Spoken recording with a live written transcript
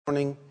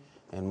morning,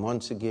 and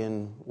once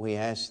again we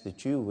ask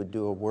that you would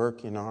do a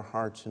work in our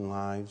hearts and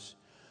lives.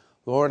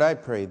 Lord, I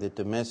pray that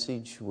the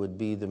message would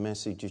be the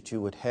message that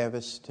you would have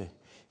us to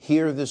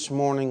hear this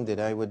morning, that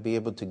I would be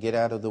able to get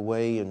out of the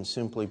way and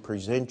simply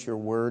present your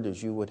word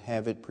as you would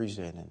have it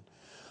presented.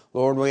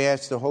 Lord, we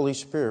ask the Holy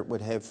Spirit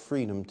would have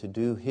freedom to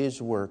do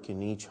His work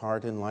in each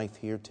heart and life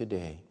here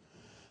today.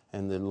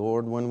 And that,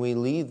 Lord, when we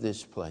leave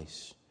this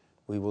place,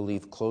 we will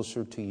leave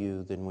closer to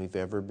you than we've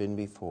ever been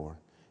before.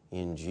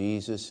 In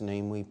Jesus'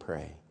 name we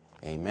pray.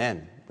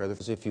 Amen.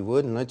 Brothers, if you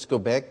would, and let's go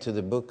back to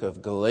the book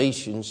of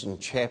Galatians in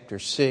chapter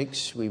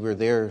 6. We were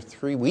there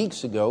 3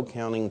 weeks ago,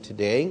 counting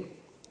today.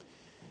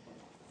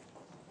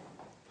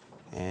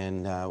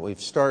 And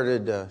we've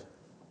started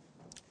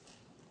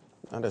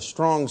not a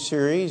strong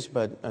series,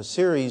 but a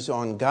series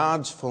on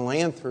God's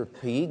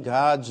philanthropy,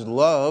 God's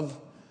love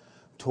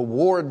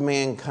toward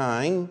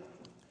mankind.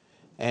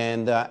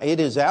 And it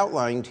is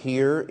outlined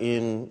here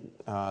in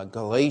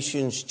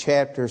Galatians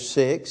chapter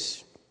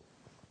 6.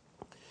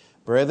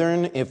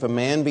 Brethren, if a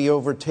man be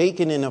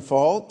overtaken in a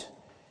fault,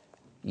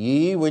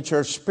 ye which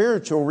are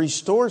spiritual,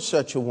 restore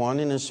such a one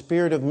in a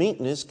spirit of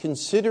meekness,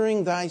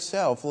 considering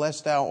thyself,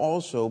 lest thou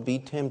also be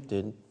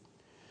tempted.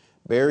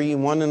 Bear ye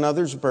one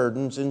another's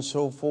burdens, and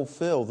so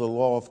fulfill the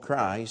law of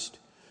Christ.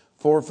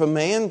 For if a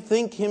man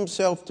think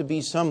himself to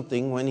be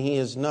something when he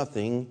is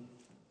nothing,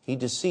 he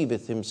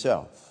deceiveth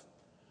himself.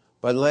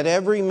 But let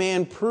every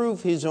man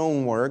prove his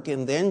own work,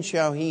 and then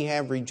shall he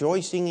have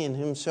rejoicing in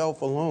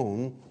himself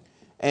alone,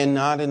 and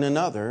not in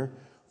another.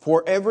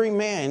 For every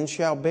man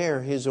shall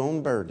bear his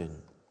own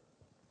burden.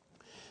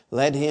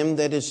 Let him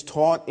that is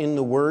taught in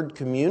the word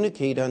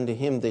communicate unto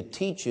him that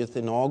teacheth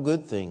in all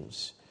good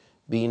things.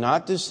 Be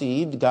not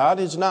deceived, God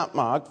is not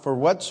mocked, for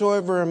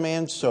whatsoever a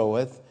man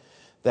soweth,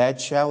 that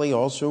shall he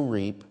also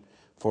reap.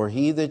 For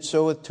he that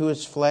soweth to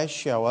his flesh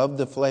shall of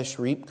the flesh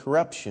reap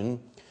corruption,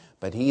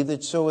 but he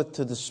that soweth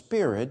to the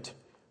Spirit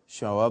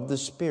shall of the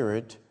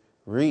Spirit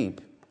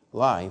reap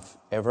life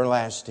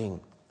everlasting.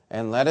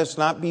 And let us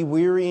not be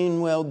weary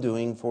in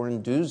well-doing, for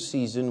in due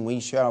season we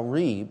shall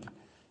reap,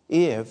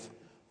 if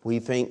we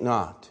faint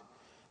not.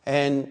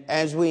 And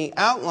as we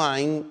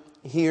outline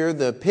here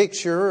the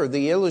picture or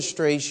the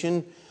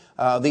illustration,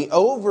 the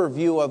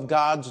overview of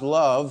God's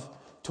love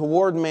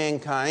toward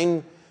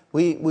mankind,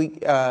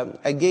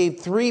 I gave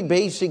 3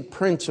 basic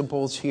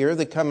principles here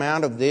that come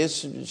out of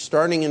this,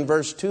 starting in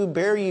verse 2.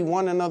 Bear ye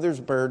one another's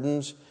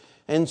burdens,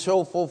 and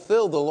so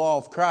fulfill the law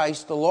of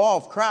Christ. The law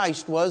of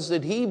Christ was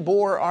that He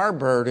bore our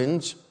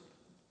burdens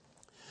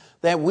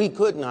that we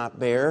could not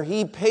bear.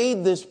 He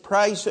paid this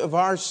price of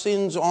our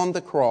sins on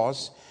the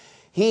cross.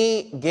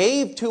 He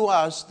gave to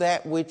us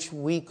that which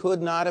we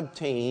could not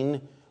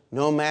obtain,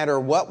 no matter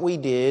what we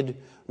did,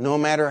 no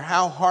matter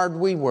how hard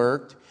we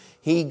worked.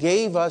 He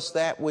gave us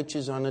that which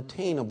is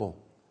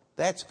unattainable.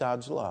 That's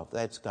God's love.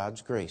 That's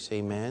God's grace.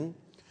 Amen.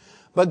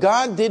 But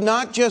God did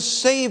not just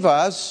save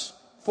us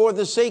for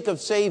the sake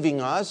of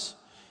saving us.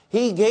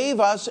 He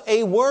gave us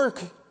a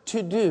work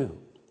to do.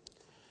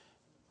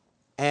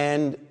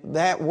 And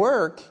that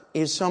work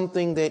is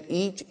something that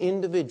each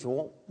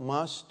individual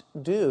must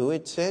do.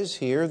 It says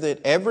here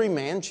that every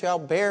man shall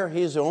bear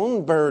his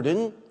own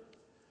burden.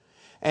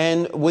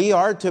 And we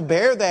are to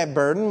bear that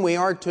burden. We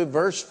are to,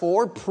 verse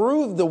 4,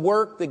 prove the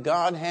work that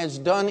God has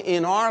done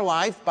in our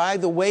life by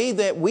the way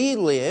that we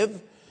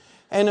live.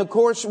 And of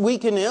course, we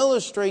can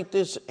illustrate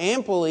this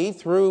amply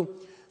through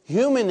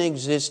human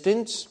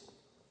existence.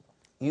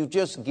 You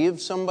just give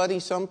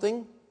somebody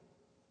something,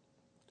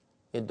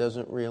 it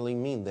doesn't really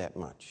mean that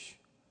much.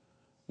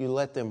 You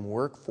let them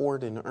work for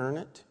it and earn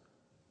it,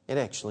 it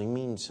actually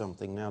means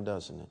something now,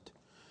 doesn't it?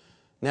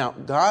 Now,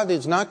 God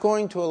is not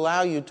going to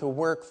allow you to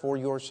work for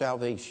your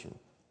salvation.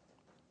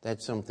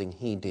 That's something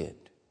He did.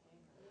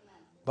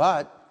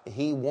 But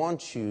He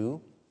wants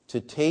you to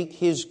take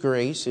His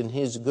grace and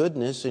His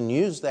goodness and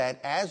use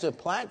that as a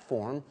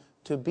platform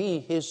to be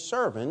His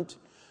servant,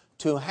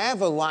 to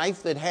have a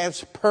life that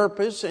has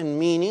purpose and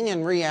meaning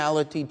and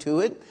reality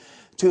to it,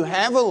 to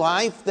have a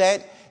life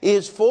that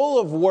is full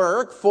of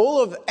work, full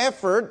of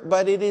effort,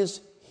 but it is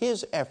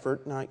His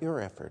effort, not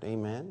your effort.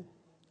 Amen?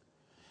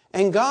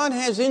 And God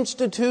has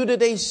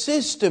instituted a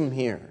system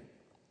here.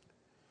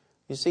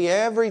 You see,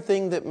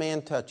 everything that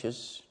man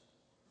touches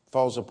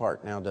falls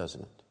apart now,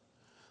 doesn't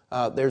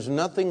it? There's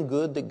nothing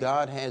good that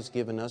God has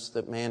given us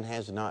that man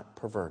has not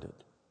perverted.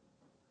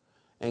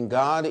 And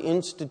God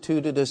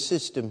instituted a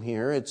system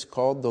here. It's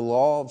called the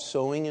law of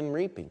sowing and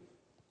reaping.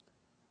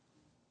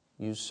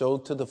 You sow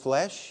to the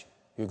flesh,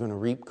 you're going to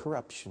reap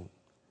corruption.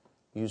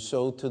 You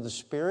sow to the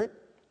Spirit,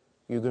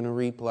 you're going to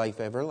reap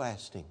life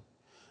everlasting.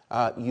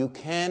 You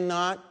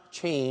cannot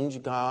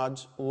change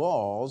God's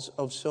laws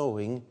of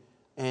sowing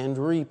and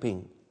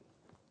reaping.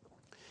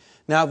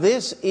 Now,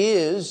 this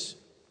is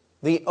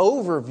the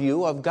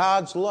overview of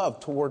God's love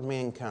toward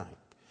mankind.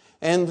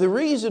 And the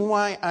reason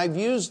why I've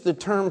used the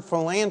term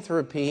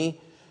philanthropy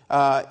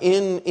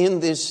in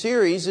this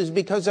series is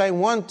because I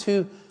want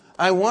to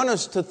I want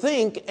us to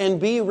think and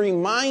be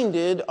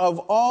reminded of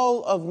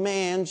all of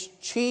man's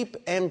cheap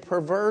and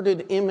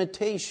perverted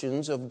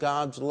imitations of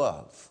God's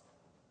love.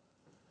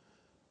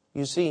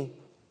 You see,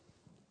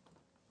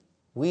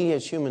 we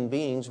as human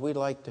beings, we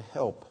like to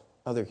help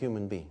other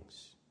human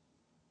beings.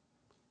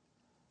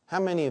 How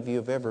many of you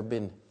have ever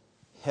been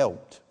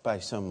helped by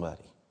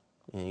somebody?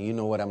 And you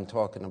know what I'm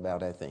talking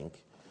about, I think.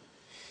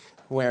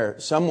 Where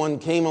someone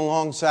came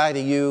alongside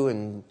of you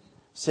and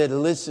said,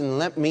 listen,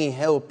 let me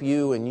help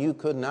you, and you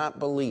could not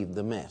believe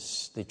the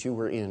mess that you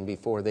were in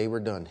before they were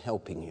done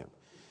helping you.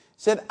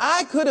 Said,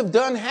 I could have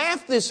done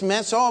half this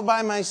mess all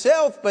by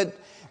myself, but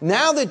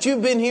now that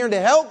you've been here to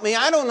help me,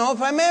 I don't know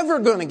if I'm ever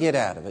going to get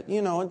out of it.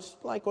 You know, it's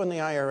like when the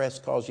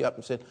IRS calls you up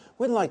and said,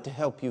 we'd like to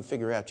help you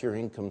figure out your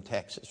income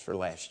taxes for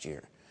last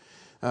year.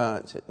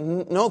 Said,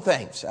 no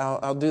thanks,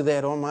 I'll do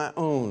that on my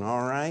own,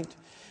 all right?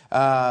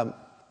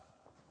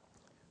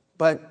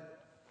 But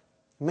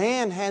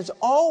man has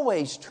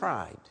always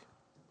tried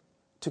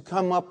to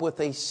come up with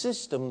a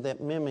system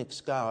that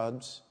mimics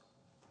God's.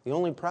 The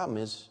only problem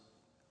is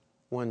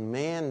when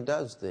man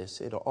does this,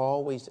 it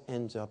always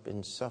ends up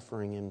in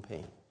suffering and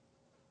pain.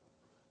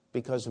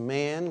 Because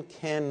man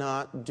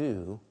cannot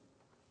do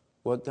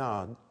what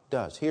God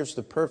does. Here's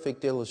the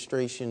perfect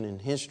illustration in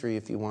history,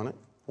 if you want it.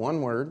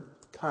 One word,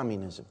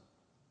 communism.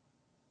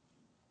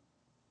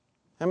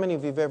 How many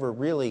of you have ever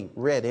really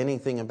read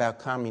anything about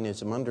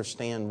communism,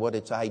 understand what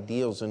its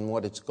ideals and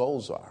what its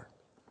goals are?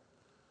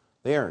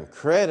 They are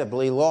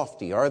incredibly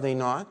lofty, are they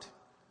not?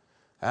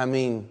 I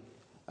mean,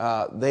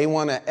 they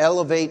want to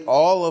elevate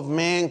all of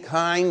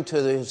mankind to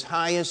his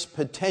highest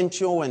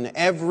potential and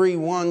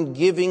everyone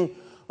giving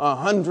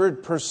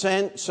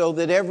 100% so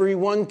that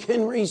everyone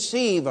can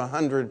receive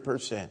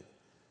 100%.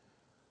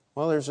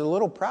 Well, there's a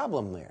little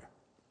problem there.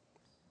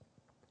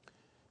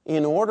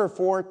 In order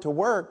for it to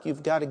work,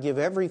 you've got to give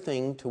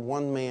everything to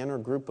one man or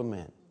group of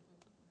men.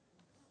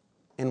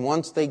 And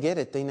once they get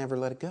it, they never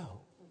let it go.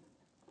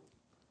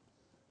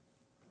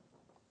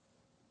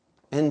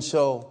 And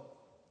so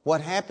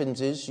what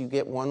happens is you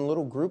get one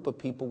little group of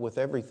people with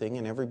everything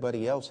and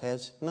everybody else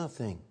has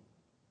nothing.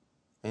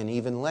 And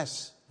even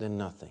less than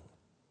nothing.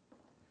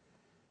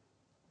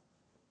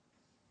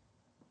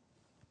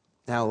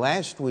 Now,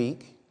 last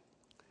week,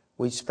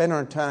 we spent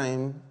our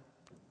time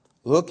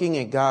looking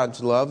at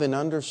God's love and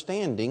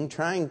understanding,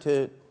 trying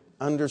to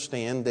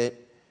understand that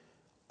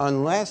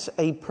unless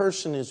a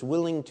person is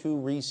willing to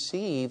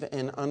receive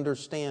and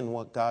understand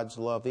what God's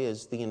love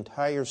is, the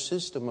entire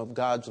system of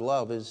God's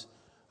love is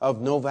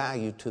of no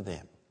value to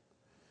them.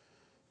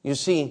 You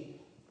see,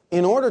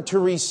 in order to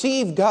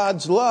receive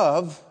God's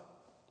love,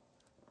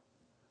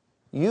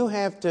 you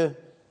have to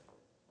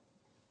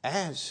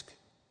ask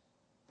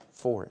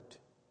for it.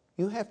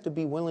 You have to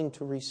be willing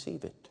to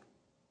receive it.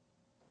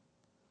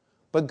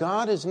 But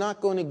God is not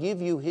going to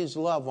give you His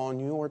love on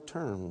your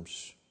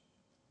terms.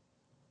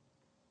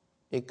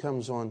 It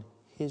comes on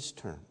His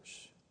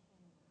terms.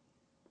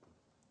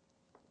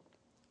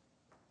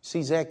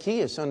 See,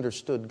 Zacchaeus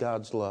understood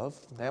God's love.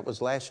 That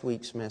was last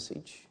week's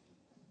message.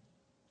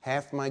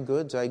 Half my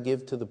goods I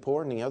give to the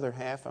poor, and the other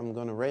half I'm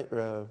going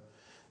to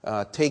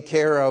take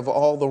care of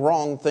all the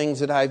wrong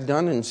things that I've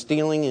done and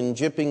stealing and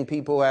gypping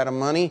people out of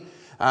money.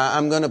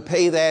 I'm going to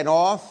pay that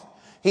off.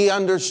 He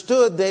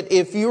understood that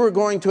if you were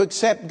going to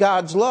accept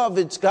God's love,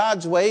 it's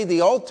God's way.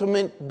 The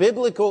ultimate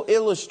biblical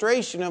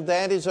illustration of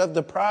that is of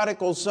the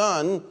prodigal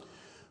son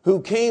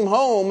who came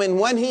home. And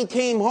when he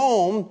came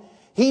home,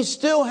 he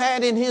still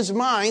had in his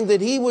mind that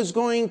he was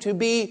going to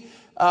be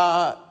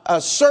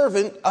a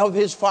servant of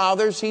his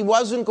father's. He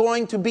wasn't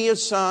going to be a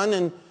son.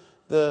 And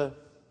the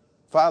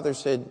father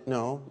said,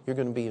 no, you're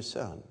going to be a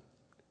son.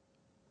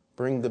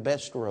 Bring the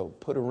best robe,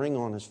 put a ring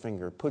on his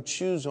finger, put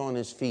shoes on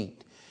his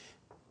feet.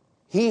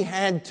 He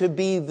had to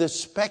be the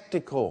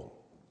spectacle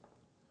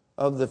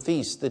of the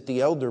feast that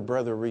the elder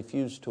brother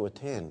refused to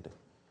attend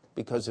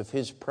because of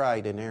his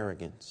pride and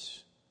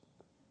arrogance.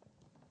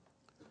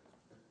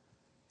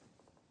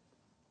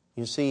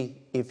 You see,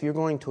 if you're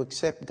going to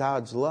accept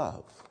God's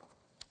love,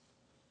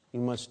 you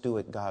must do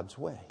it God's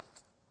way.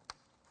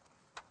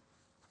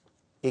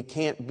 It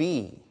can't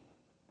be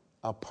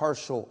a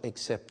partial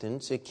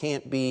acceptance. It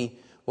can't be,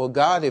 well,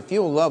 God, if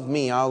you'll love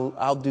me,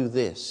 I'll do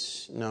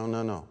this.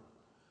 No.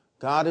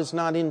 God is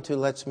not into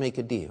let's make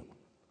a deal.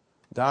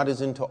 God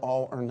is into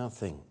all or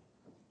nothing.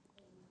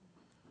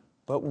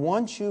 But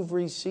once you've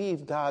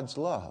received God's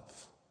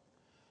love,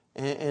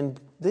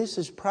 and this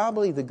is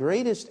probably the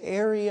greatest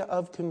area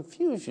of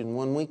confusion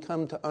when we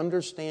come to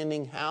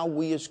understanding how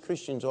we as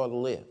Christians ought to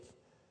live.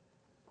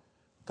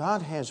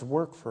 God has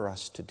work for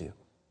us to do.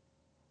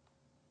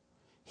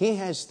 He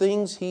has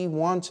things He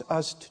wants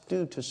us to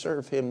do to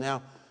serve Him.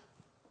 Now,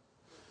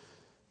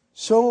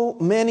 so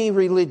many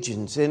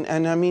religions,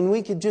 and I mean,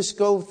 we could just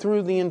go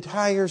through the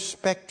entire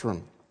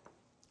spectrum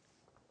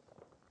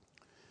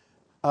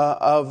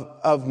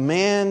of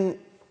man's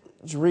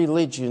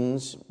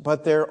religions,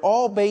 but they're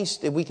all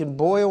based, we can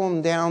boil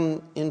them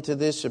down into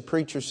this. A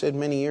preacher said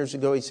many years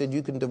ago, he said,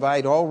 you can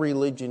divide all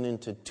religion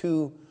into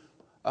two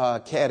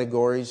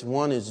categories.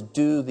 One is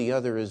do, the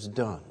other is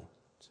done.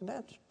 So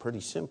that's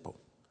pretty simple.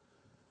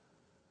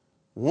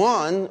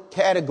 One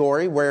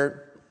category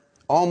where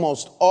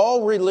almost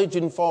all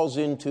religion falls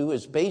into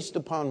is based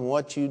upon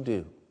what you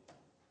do.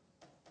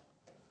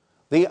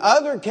 The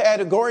other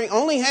category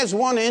only has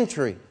one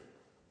entry.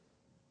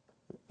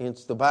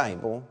 It's the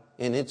Bible,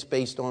 and it's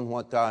based on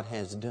what God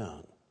has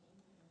done.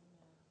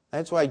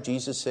 That's why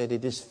Jesus said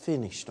it is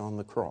finished on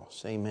the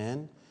cross.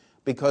 Amen?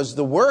 Because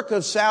the work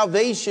of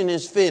salvation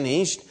is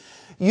finished.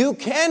 You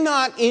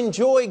cannot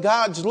enjoy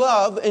God's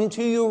love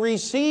until you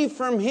receive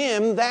from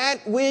Him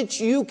that which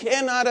you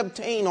cannot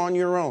obtain on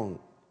your own.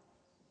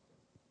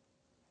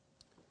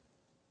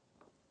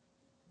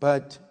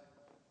 But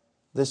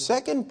the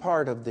second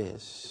part of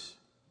this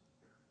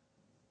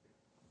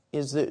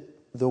is that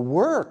the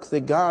work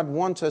that God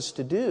wants us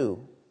to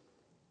do,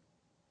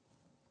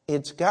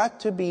 it's got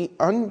to be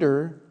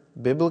under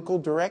biblical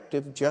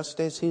directive, just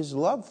as His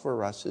love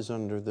for us is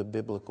under the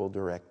biblical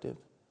directive.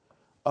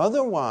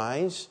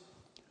 Otherwise,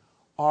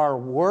 our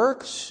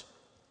works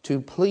to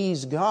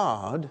please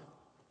God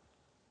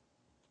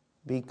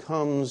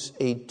becomes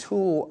a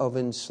tool of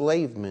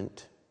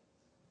enslavement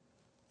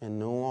and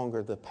no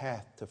longer the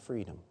path to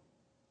freedom.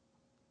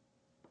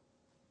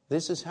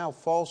 This is how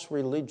false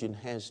religion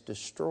has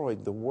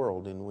destroyed the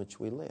world in which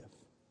we live.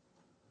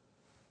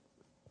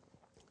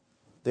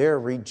 They're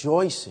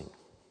rejoicing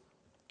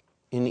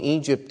in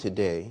Egypt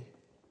today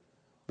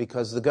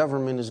because the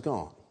government is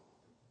gone.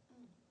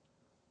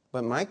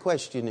 But my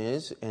question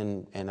is,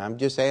 and I'm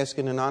just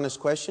asking an honest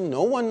question,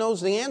 no one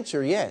knows the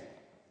answer yet.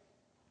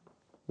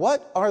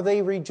 What are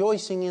they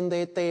rejoicing in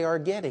that they are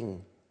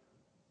getting?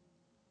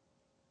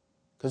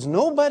 Because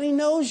nobody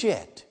knows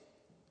yet.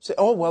 Say,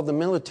 oh, well, the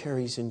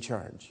military's in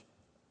charge.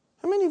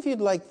 How many of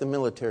you'd like the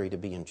military to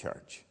be in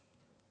charge?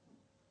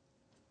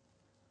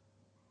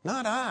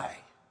 Not I.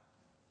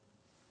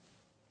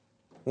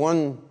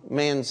 One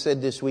man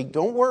said this week,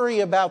 don't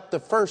worry about the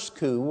first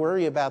coup,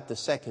 worry about the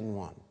second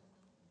one.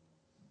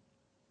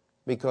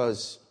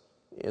 Because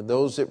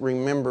those that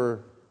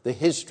remember the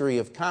history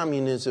of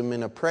communism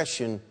and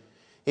oppression,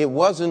 it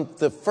wasn't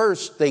the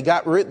first,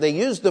 they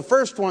used the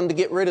first one to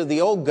get rid of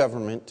the old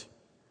government.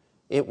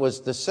 It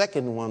was the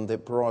second one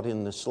that brought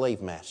in the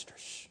slave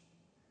masters.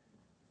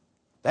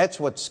 That's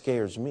what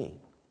scares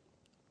me.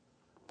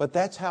 But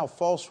that's how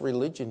false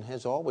religion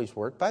has always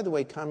worked. By the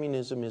way,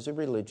 communism is a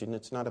religion.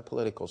 It's not a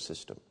political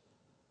system.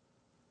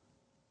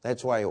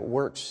 That's why it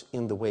works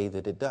in the way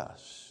that it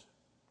does.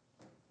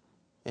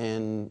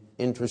 And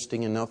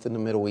interesting enough, in the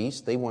Middle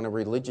East, they want a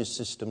religious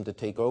system to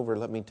take over.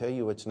 Let me tell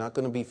you, it's not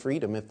going to be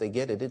freedom. If they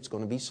get it, it's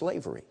going to be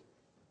slavery.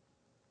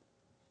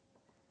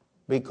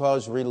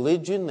 Because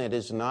religion that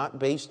is not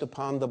based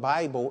upon the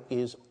Bible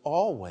is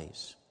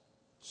always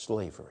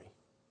slavery.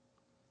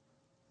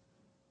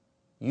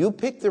 You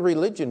pick the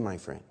religion, my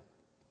friend.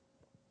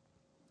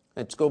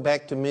 Let's go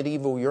back to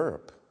medieval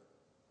Europe,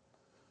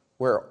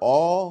 where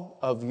all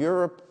of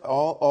Europe,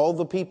 all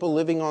the people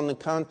living on the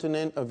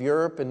continent of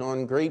Europe and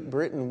on Great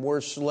Britain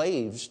were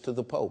slaves to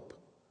the Pope.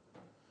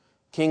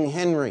 King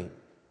Henry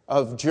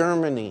of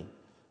Germany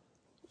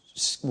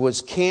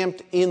was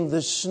camped in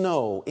the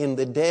snow in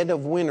the dead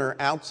of winter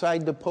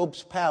outside the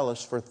Pope's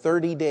palace for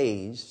 30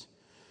 days,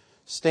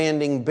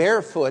 standing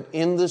barefoot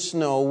in the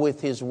snow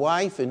with his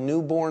wife and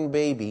newborn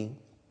baby,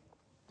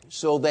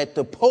 so that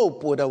the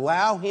Pope would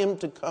allow him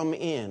to come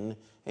in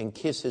and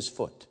kiss his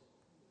foot.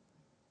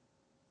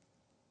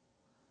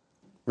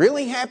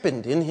 Really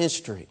happened in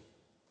history.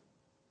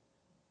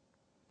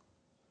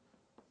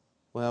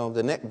 Well,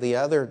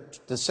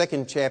 the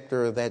second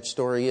chapter of that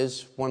story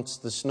is once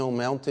the snow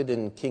melted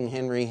and King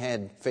Henry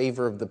had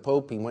favor of the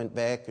Pope, he went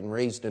back and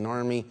raised an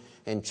army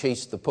and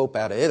chased the Pope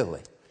out of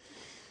Italy.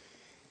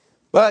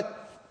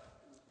 But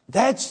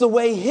that's the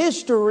way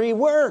history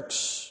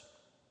works.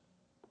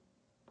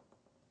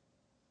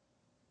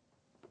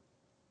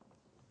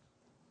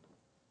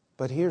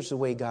 But here's the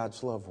way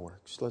God's love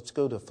works. Let's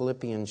go to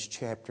Philippians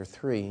chapter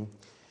 3.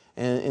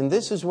 And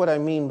this is what I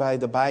mean by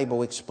the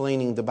Bible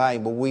explaining the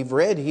Bible. We've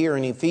read here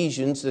in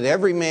Ephesians that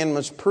every man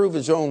must prove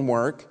his own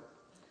work,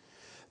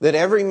 that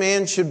every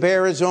man should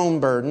bear his own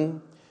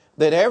burden,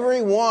 that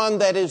everyone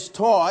that is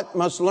taught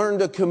must learn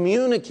to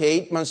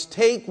communicate, must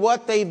take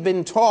what they've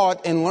been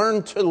taught and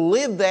learn to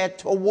live that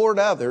toward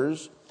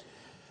others.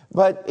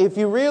 But if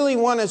you really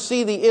want to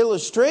see the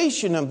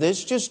illustration of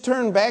this, just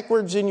turn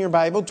backwards in your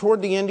Bible,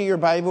 toward the end of your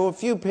Bible, a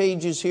few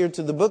pages here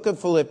to the book of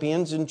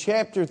Philippians in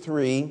chapter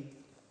 3.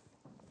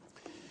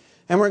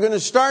 And we're going to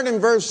start in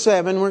verse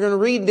 7. We're going to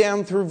read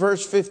down through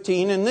verse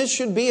 15. And this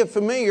should be a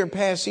familiar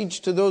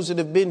passage to those that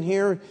have been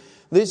here.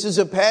 This is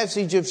a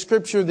passage of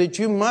Scripture that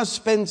you must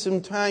spend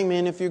some time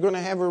in if you're going to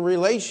have a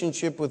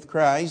relationship with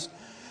Christ.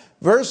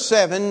 Verse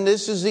 7,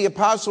 this is the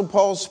Apostle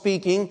Paul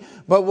speaking.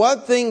 But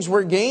what things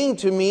were gained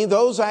to me,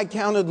 those I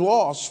counted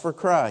loss for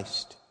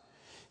Christ.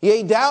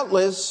 Yea,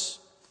 doubtless,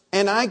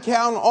 and I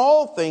count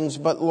all things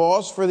but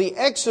loss for the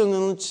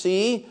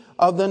excellency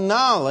of the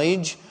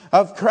knowledge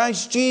of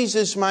Christ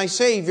Jesus my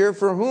Savior,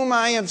 for whom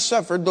I have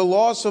suffered the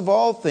loss of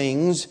all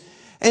things,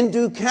 and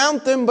do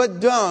count them but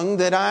dung,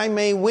 that I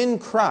may win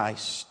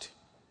Christ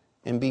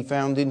and be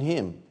found in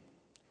him,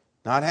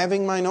 not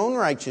having mine own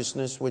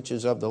righteousness which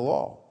is of the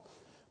law,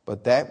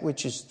 but that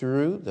which is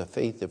through the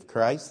faith of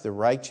Christ, the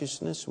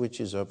righteousness which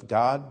is of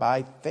God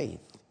by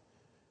faith,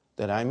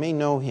 that I may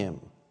know him,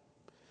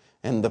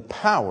 and the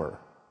power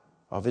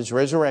of his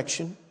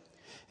resurrection,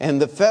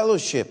 and the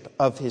fellowship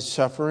of his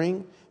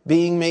suffering,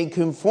 being made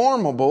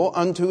conformable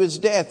unto his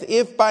death,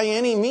 if by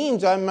any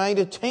means I might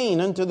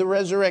attain unto the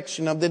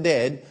resurrection of the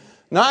dead.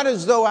 Not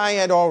as though I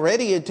had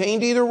already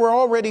attained, either were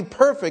already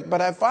perfect, but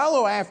I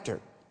follow after.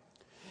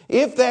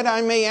 If that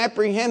I may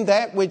apprehend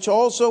that which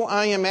also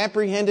I am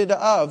apprehended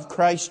of,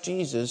 Christ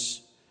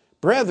Jesus.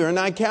 Brethren,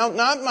 I count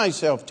not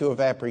myself to have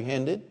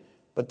apprehended,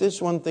 but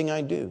this one thing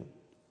I do,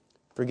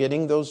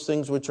 forgetting those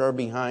things which are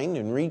behind,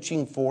 and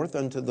reaching forth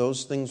unto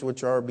those things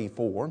which are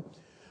before,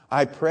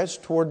 I press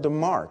toward the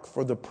mark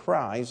for the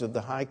prize of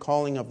the high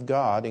calling of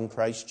God in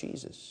Christ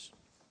Jesus.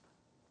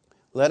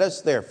 Let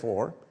us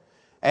therefore,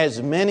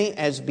 as many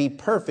as be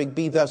perfect,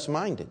 be thus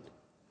minded.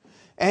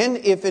 And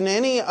if in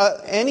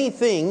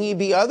anything ye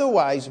be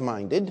otherwise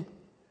minded,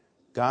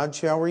 God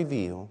shall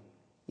reveal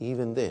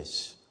even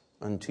this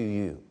unto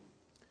you.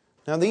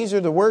 Now these are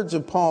the words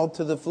of Paul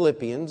to the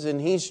Philippians, and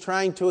he's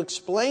trying to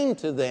explain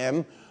to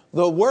them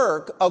the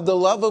work of the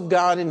love of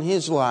God in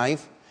his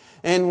life.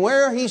 And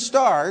where he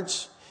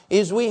starts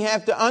is we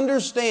have to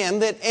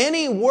understand that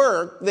any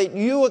work that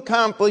you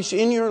accomplish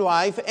in your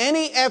life,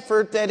 any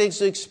effort that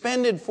is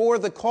expended for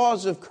the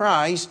cause of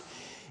Christ,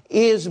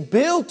 is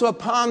built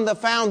upon the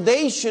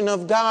foundation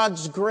of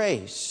God's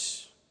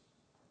grace.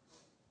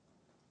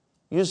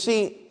 You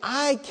see,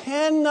 I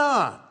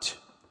cannot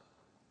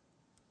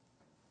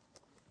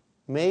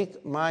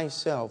make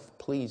myself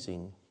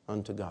pleasing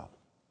unto God.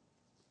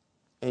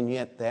 And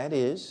yet that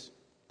is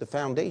the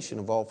foundation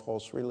of all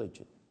false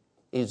religion,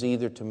 is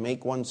either to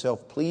make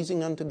oneself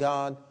pleasing unto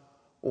God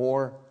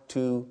or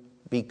to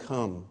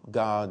become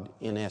God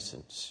in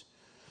essence.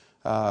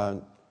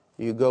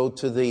 You go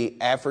to the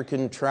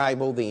African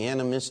tribal, the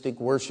animistic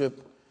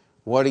worship,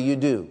 what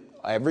do?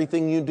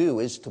 Everything you do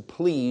is to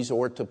please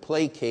or to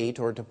placate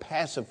or to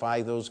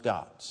pacify those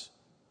gods.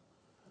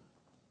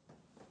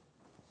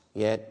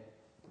 Yet,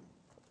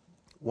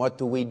 what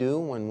do we do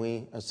when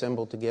we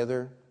assemble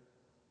together?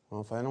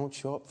 Well, if I don't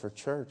show up for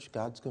church,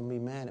 God's going to be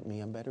mad at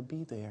me. I better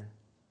be there.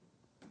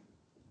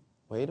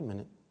 Wait a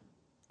minute.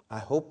 I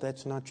hope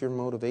that's not your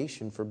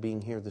motivation for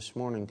being here this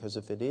morning, because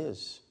if it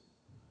is,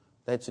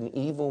 that's an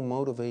evil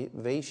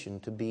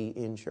motivation to be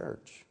in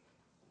church.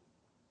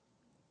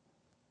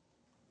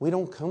 We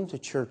don't come to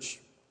church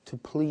to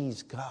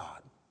please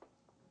God.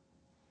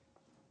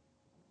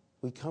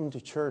 We come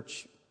to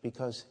church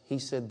because He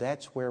said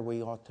that's where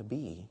we ought to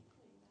be,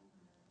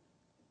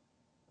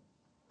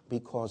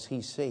 because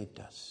He saved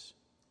us.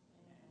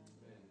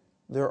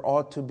 There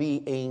ought to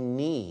be a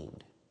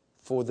need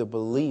for the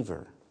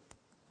believer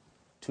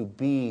to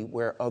be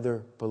where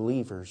other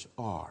believers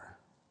are.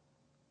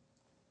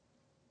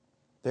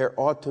 There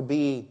ought to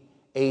be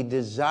a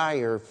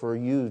desire for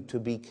you to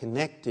be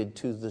connected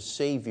to the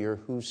Savior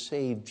who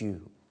saved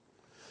you.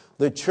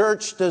 The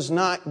church does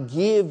not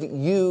give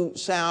you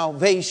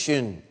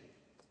salvation.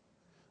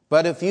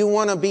 But if you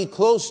want to be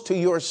close to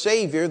your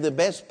Savior, the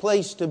best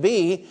place to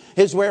be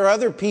is where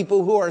other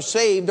people who are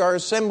saved are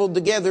assembled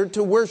together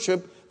to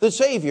worship the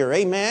Savior.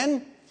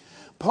 Amen?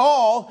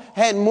 Paul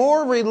had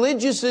more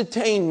religious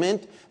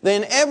attainment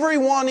than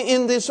everyone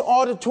in this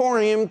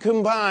auditorium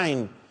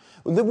combined.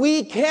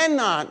 We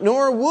cannot,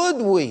 nor would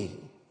we,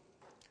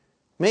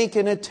 make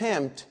an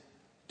attempt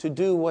to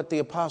do what the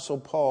Apostle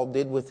Paul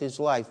did with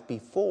his life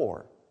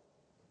before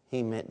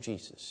he met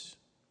Jesus.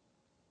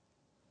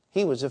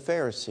 He was a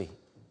Pharisee.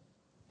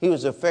 He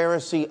was a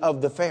Pharisee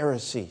of the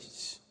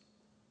Pharisees.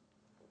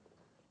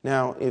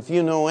 Now, if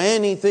you know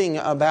anything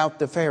about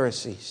the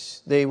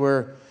Pharisees, they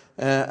were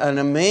an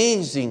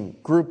amazing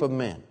group of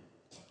men.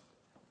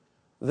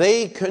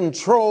 They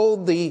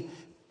controlled the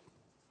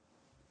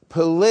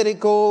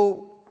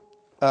political,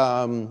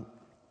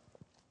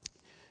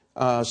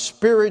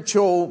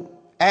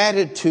 spiritual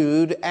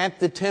attitude at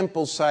the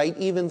temple site,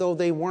 even though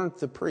they weren't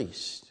the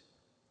priest.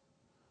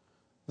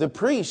 The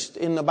priest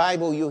in the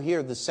Bible, you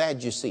hear the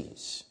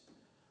Sadducees.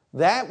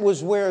 That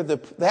was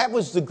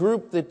the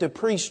group that the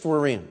priests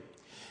were in.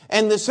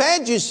 And the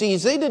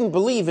Sadducees, they didn't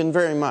believe in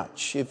very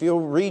much. If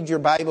you'll read your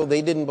Bible,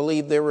 they didn't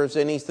believe there was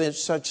any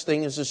such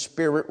thing as a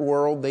spirit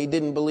world. They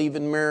didn't believe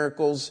in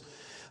miracles.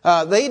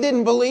 They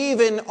didn't believe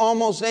in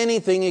almost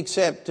anything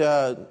except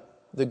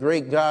the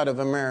great God of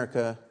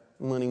America,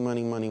 money,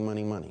 money, money,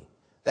 money, money.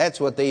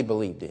 That's what they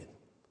believed in.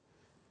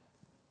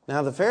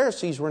 Now, the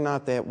Pharisees were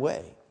not that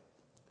way.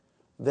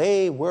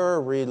 They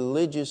were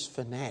religious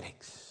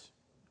fanatics.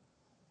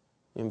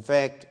 In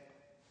fact,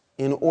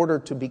 in order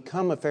to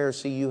become a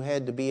Pharisee, you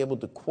had to be able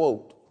to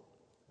quote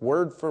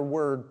word for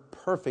word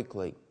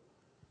perfectly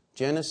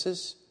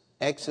Genesis,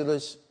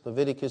 Exodus,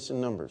 Leviticus,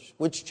 and Numbers.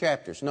 Which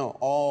chapters? No,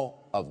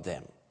 all of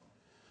them.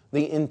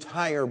 The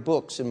entire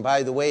books. And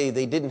by the way,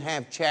 they didn't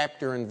have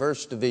chapter and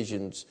verse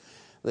divisions.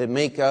 that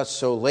make us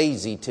so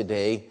lazy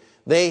today.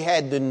 They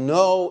had to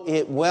know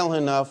it well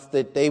enough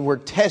that they were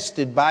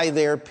tested by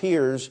their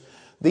peers.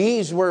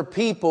 These were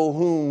people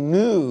who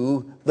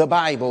knew the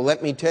Bible.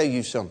 Let me tell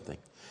you something.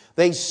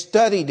 They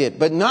studied it.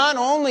 But not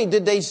only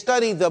did they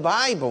study the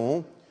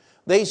Bible,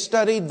 they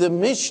studied the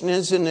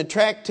Mishnahs and the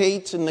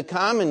tractates and the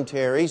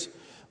commentaries.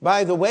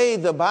 By the way,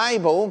 the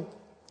Bible,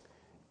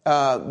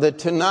 the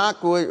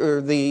Tanakh, or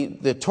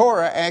the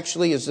Torah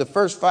actually is the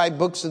first 5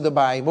 books of the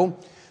Bible.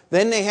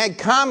 Then they had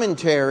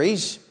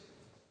commentaries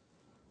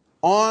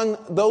on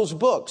those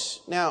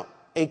books. Now,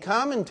 a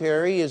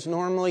commentary is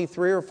normally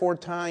 3 or 4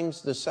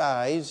 times the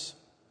size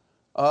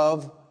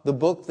of the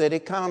book that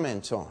it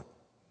comments on.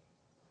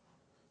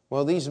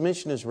 Well, these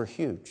Mishnahs were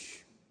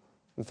huge.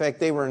 In fact,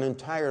 they were an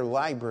entire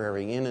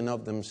library in and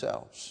of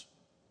themselves.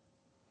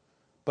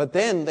 But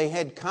then they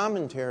had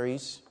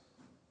commentaries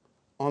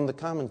on the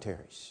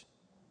commentaries.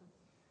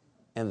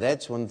 And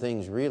that's when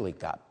things really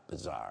got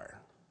bizarre.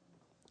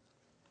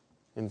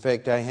 In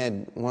fact, I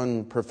had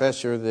one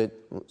professor that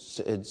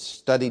had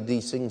studied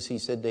these things. He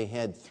said they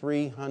had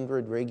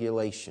 300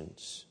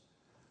 regulations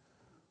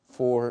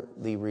for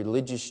the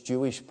religious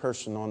Jewish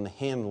person on the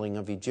handling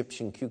of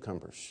Egyptian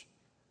cucumbers.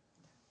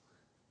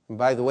 And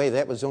by the way,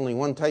 that was only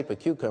one type of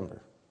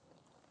cucumber.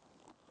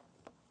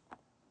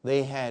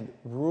 They had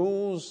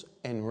rules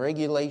and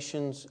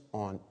regulations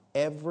on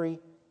every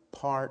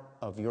part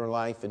of your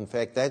life. In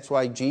fact, that's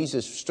why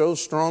Jesus so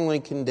strongly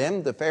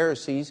condemned the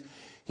Pharisees.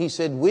 He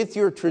said, with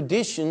your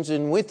traditions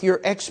and with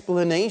your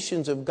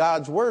explanations of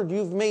God's Word,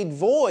 you've made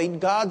void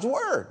God's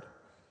Word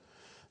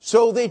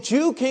so that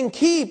you can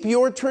keep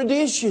your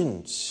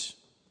traditions.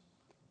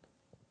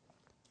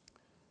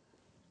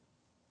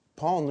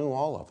 Paul knew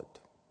all of it.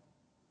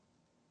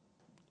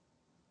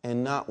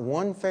 And not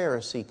one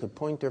Pharisee could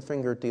point their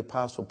finger at the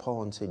Apostle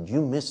Paul and said,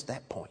 you missed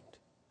that point.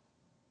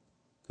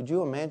 Could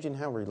you imagine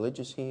how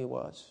religious he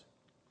was?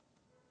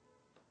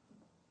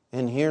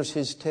 And here's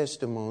his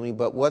testimony,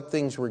 but what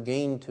things were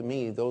gained to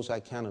me, those I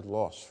counted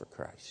loss for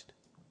Christ.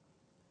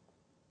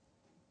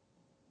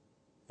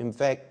 In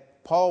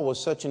fact, Paul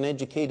was such an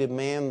educated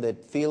man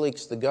that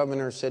Felix the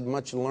governor said,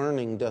 much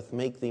learning doth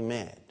make thee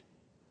mad.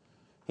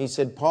 He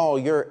said, Paul,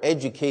 you're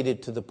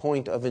educated to the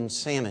point of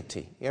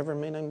insanity. You ever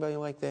met anybody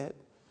like that?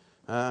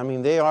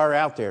 They are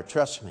out there,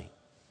 trust me.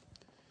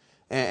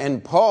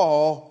 And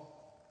Paul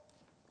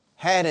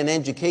had an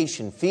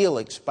education.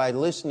 Felix, by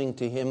listening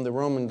to him, the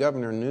Roman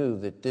governor knew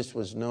that this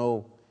was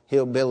no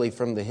hillbilly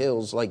from the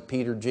hills like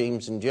Peter,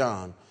 James, and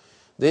John.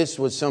 This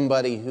was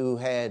somebody who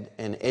had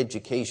an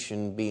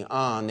education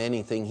beyond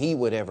anything he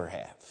would ever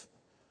have.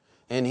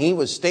 And he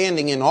was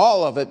standing in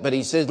all of it, but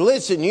he said,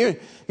 listen,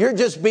 you're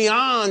just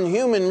beyond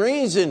human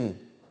reason.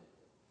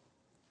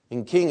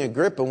 And King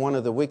Agrippa, one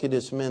of the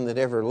wickedest men that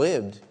ever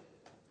lived,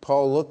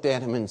 Paul looked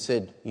at him and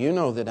said, you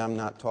know that I'm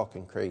not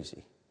talking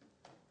crazy.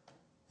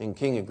 And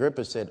King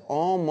Agrippa said,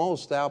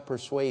 almost thou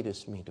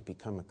persuadest me to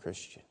become a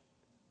Christian.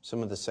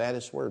 Some of the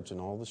saddest words in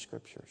all the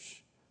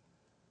Scriptures.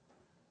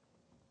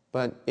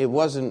 But it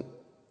wasn't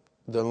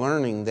the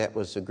learning that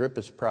was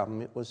Agrippa's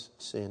problem. It was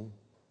sin.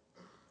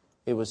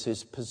 It was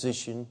his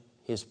position,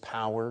 his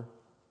power.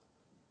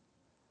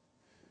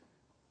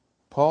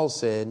 Paul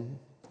said,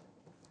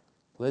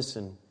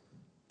 listen,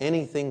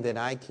 anything that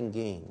I can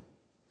gain,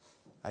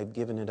 I've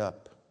given it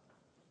up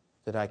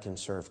that I can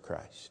serve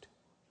Christ.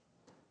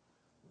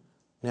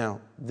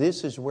 Now,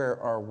 this is where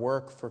our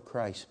work for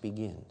Christ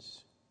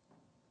begins.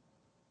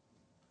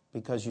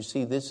 Because you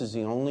see, this is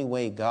the only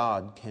way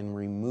God can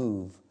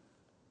remove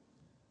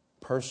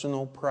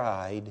personal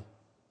pride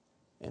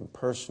and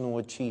personal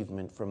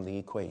achievement from the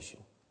equation.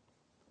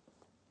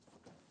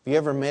 Have you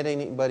ever met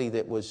anybody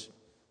that was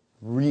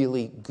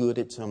really good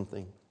at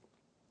something?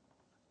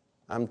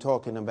 I'm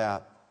talking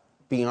about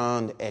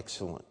beyond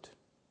excellent.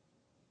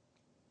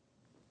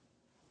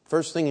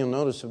 First thing you'll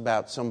notice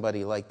about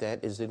somebody like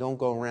that is they don't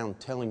go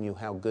around telling you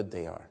how good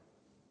they are.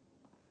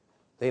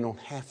 They don't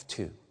have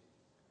to.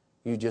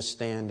 You just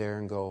stand there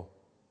and go,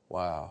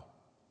 wow.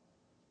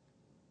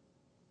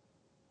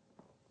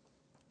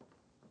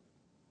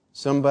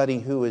 Somebody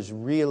who is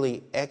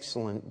really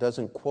excellent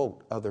doesn't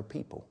quote other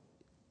people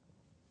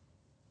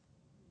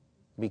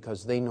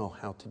because they know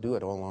how to do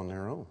it all on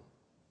their own.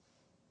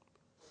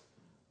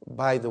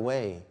 By the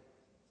way,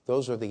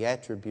 those are the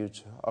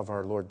attributes of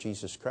our Lord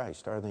Jesus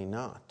Christ, are they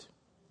not?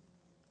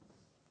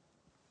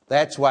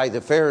 That's why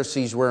the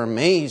Pharisees were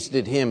amazed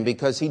at him,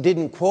 because he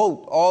didn't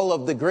quote all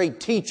of the great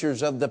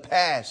teachers of the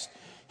past.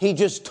 He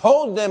just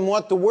told them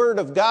what the Word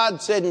of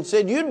God said and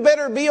said, you'd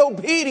better be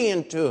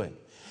obedient to it.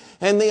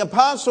 And the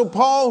Apostle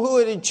Paul, who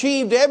had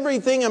achieved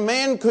everything a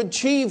man could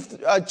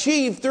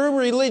achieve through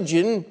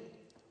religion,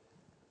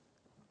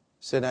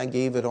 said, I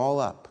gave it all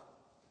up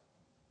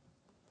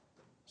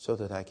so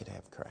that I could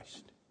have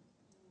Christ.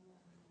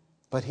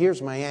 But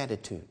here's my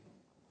attitude.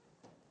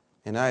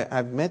 And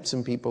I've met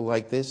some people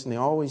like this, and they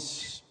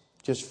always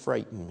just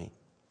frighten me.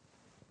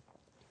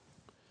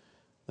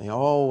 They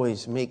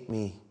always make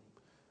me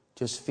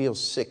just feel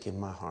sick in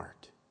my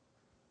heart.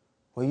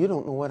 Well, you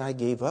don't know what I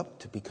gave up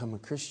to become a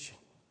Christian.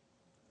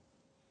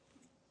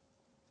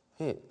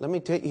 Hey, let me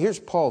tell you, here's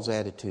Paul's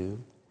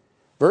attitude.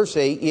 Verse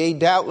 8, yea,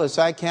 doubtless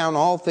I count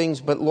all things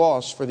but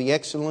loss for the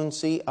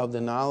excellency of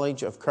the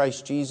knowledge of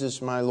Christ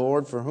Jesus my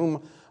Lord, for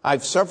whom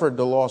I've suffered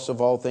the loss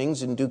of all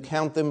things, and do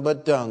count them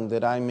but dung,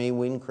 that I may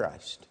win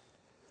Christ.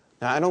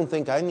 Now, I don't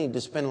think I need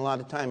to spend a lot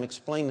of time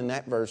explaining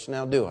that verse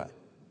now, do I?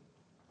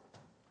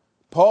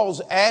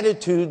 Paul's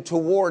attitude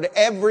toward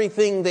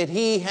everything that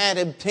he had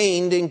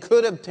obtained and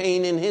could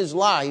obtain in his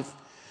life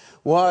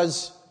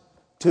was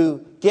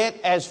to get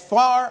as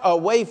far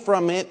away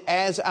from it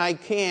as I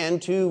can,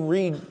 to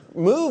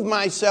remove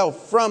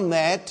myself from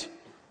that.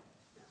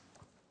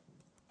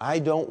 I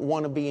don't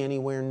want to be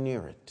anywhere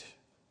near it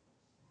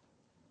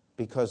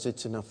because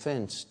it's an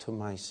offense to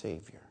my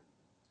Savior.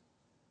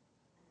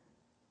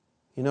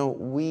 You know,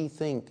 we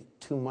think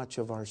too much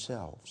of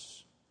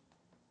ourselves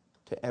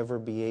to ever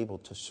be able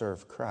to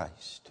serve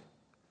Christ.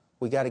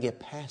 We got to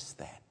get past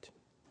that.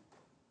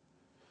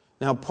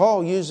 Now,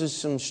 Paul uses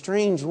some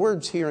strange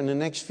words here in the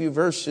next few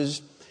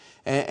verses,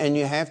 and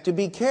you have to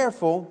be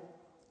careful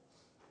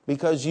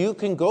because you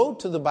can go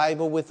to the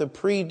Bible with a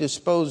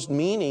predisposed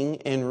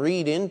meaning and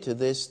read into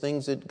this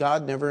things that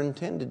God never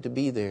intended to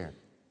be there.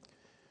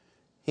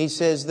 He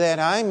says, that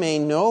I may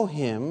know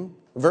Him,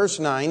 verse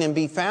 9, and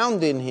be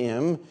found in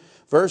Him.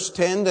 Verse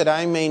 10, that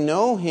I may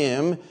know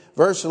Him.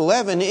 Verse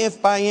 11,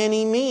 if by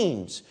any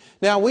means.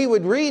 Now, we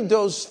would read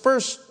those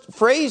first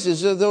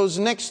phrases of those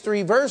next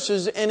three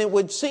verses, and it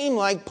would seem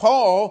like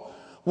Paul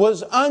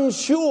was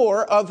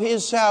unsure of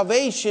his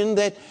salvation,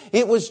 that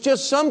it was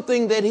just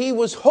something that he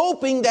was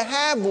hoping to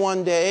have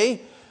one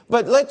day.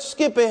 But let's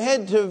skip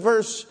ahead to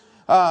verse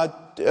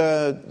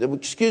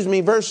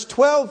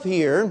 12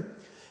 here.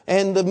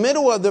 And the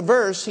middle of the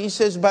verse, he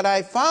says, but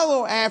I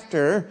follow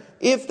after,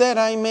 if that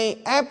I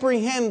may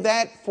apprehend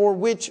that for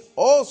which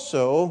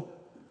also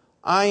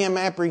I am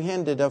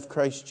apprehended of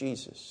Christ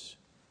Jesus.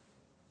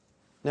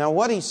 Now,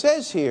 what he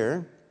says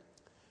here,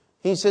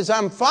 he says,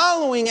 I'm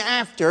following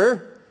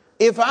after,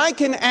 if I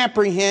can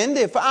apprehend,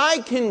 if I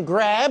can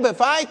grab,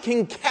 if I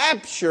can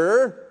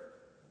capture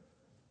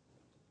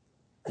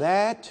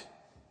that,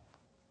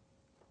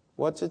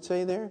 what's it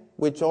say there?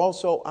 Which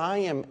also I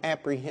am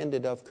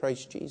apprehended of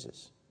Christ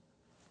Jesus.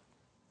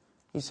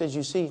 He says,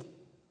 you see,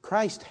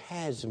 Christ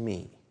has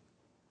me.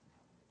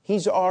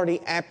 He's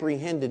already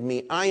apprehended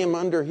me. I am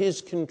under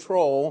His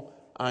control.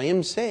 I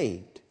am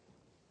saved.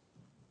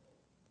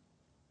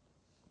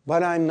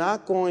 But I'm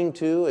not going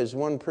to, as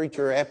one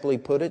preacher aptly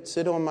put it,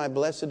 sit on my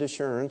blessed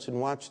assurance and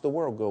watch the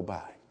world go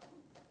by.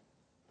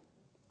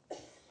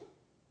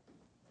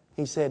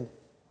 He said,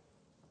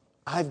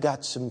 I've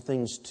got some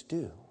things to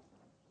do.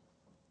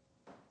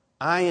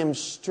 I am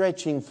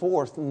stretching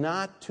forth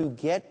not to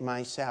get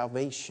my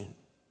salvation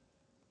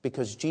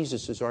because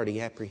Jesus has already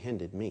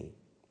apprehended me.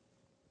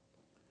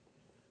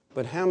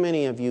 But how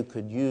many of you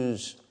could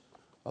use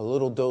a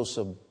little dose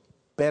of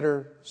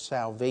better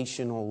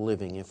salvational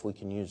living, if we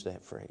can use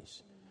that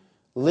phrase?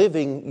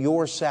 Living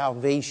your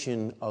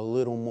salvation a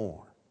little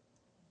more.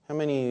 How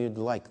many of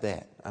you like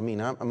that? I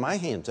mean, my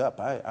hand's up.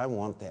 I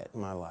want that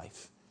in my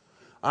life.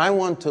 I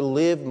want to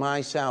live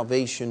my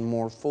salvation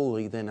more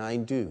fully than I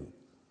do.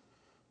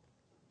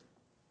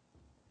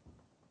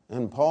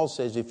 And Paul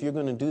says if you're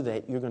going to do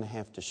that, you're going to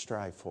have to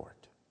strive for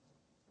it.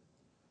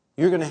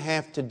 You're going to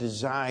have to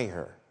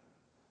desire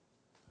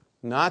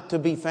not to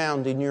be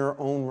found in your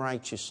own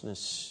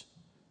righteousness.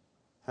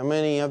 How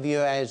many of you,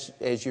 as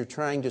you're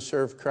trying to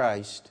serve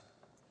Christ,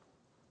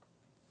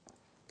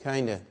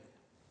 kind of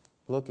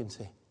look and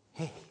say,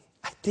 hey,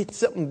 I did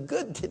something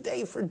good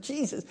today for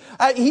Jesus.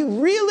 He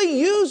really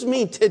used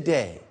me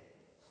today.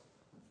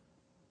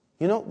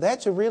 You know,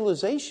 that's a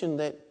realization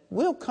that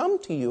will come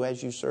to you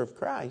as you serve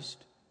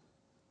Christ.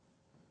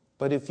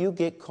 But if you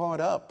get caught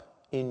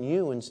up in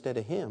you instead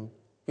of Him,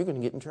 you're going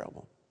to get in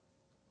trouble.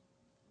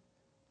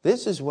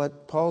 This is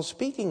what Paul's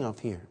speaking of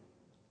here.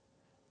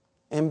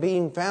 And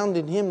being found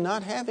in Him,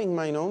 not having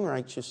mine own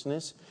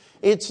righteousness.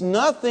 It's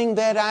nothing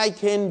that I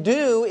can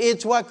do.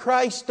 It's what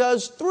Christ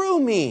does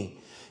through me.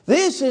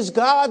 This is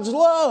God's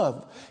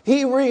love.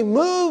 He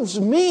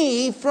removes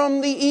me from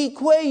the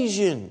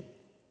equation.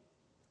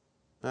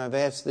 I've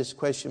asked this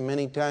question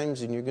many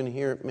times, and you're going to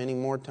hear it many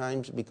more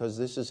times because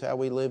this is how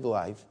we live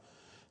life.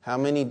 How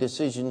many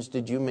decisions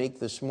did you make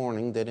this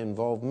morning that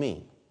involved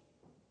me?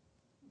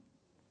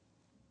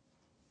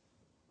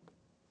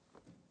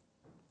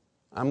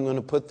 I'm going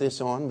to put this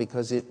on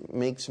because it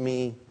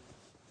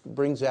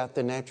brings out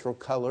the natural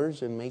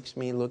colors and makes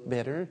me look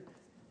better.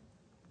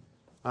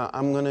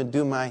 I'm going to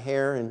do my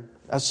hair in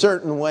a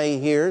certain way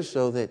here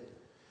so that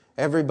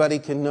everybody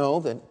can know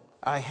that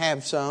I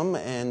have some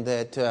and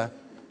that...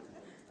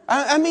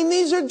 I mean,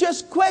 these are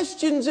just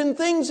questions and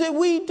things that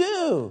we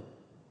do.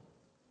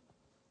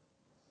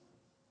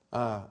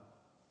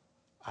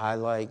 I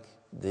like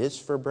this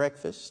for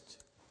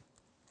breakfast.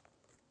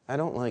 I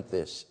don't like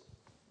this.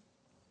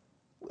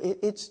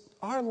 It's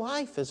our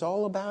life is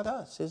all about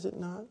us, is it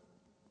not?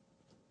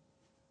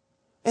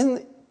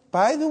 And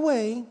by the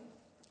way,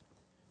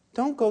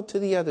 don't go to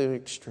the other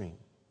extreme.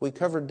 We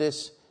covered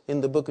this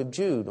in the book of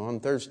Jude on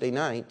Thursday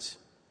nights.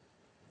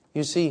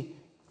 You see,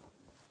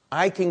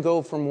 I can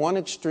go from one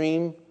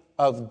extreme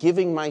of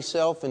giving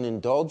myself and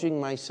indulging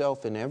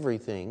myself in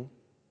everything,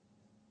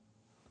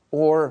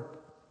 or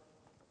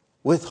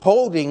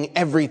withholding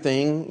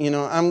everything.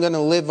 I'm going to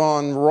live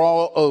on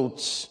raw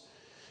oats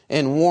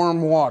and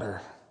warm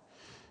water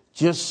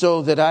just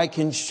so that I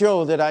can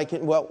show that I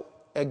can. Well,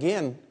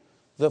 again,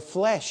 the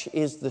flesh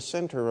is the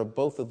center of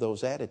both of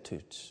those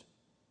attitudes.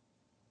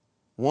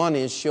 One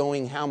is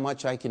showing how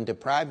much I can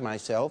deprive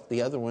myself.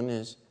 The other one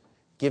is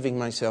giving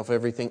myself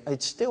everything.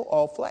 It's still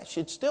all flesh.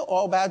 It's still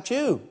all about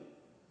you.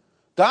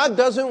 God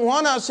doesn't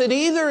want us at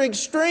either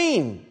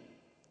extreme.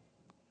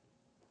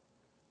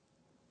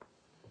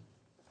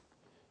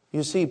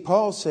 You see,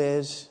 Paul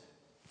says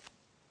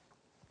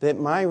that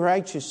my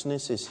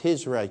righteousness is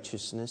His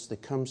righteousness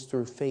that comes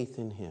through faith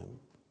in Him.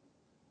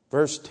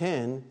 Verse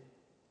 10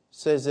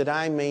 says that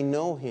I may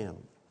know Him.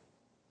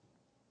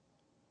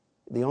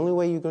 The only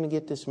way you're going to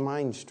get this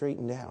mind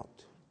straightened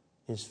out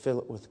is fill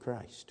it with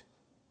Christ.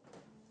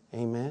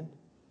 Amen?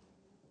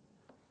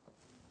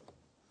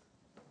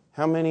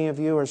 How many of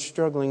you are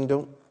struggling?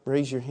 Don't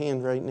raise your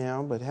hand right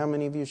now, but how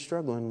many of you are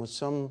struggling with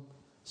some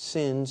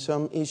sin,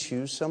 some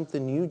issue,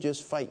 something you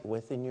just fight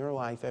with in your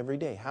life every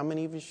day? How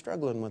many of you are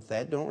struggling with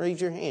that? Don't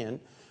raise your hand,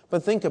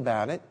 but think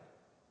about it.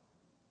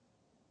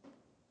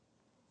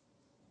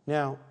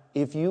 Now,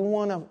 if you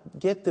want to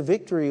get the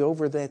victory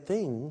over that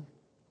thing,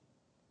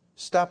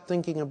 stop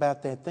thinking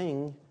about that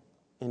thing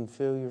and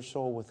fill your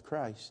soul with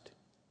Christ,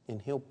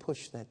 and He'll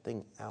push that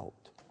thing out.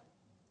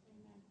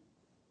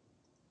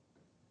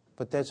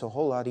 But that's a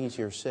whole lot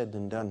easier said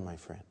than done, my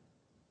friend,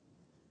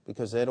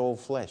 because that old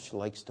flesh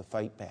likes to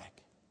fight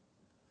back.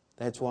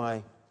 That's why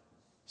it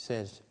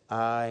says,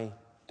 I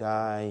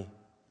die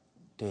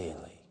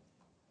daily.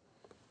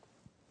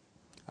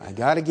 I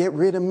got to get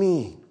rid of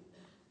me.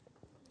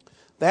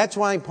 That's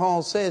why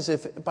Paul says,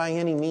 if by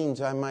any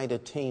means I might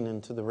attain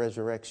unto the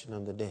resurrection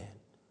of the dead.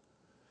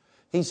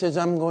 He says,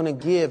 I'm going to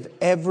give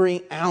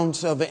every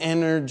ounce of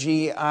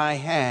energy I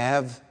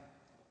have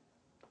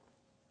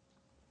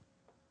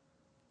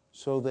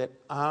so that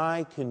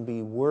I can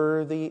be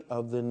worthy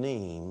of the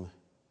name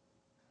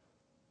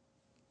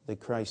that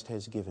Christ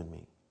has given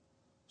me.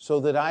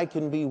 So that I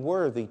can be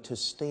worthy to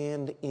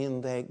stand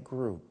in that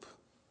group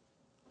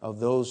of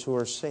those who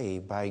are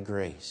saved by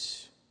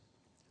grace.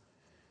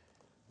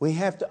 We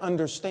have to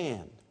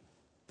understand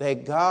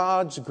that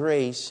God's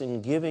grace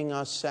in giving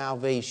us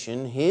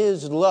salvation,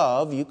 His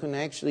love, you can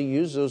actually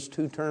use those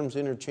two terms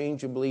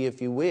interchangeably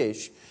if you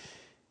wish.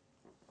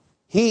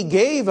 He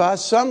gave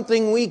us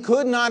something we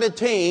could not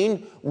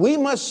attain. We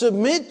must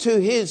submit to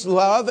His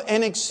love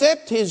and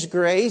accept His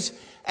grace.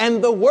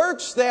 And the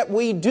works that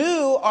we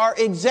do are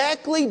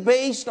exactly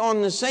based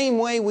on the same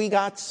way we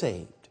got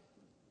saved.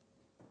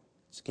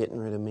 It's getting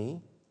rid of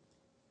me,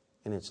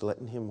 and it's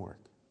letting Him work.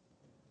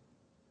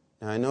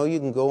 Now, I know you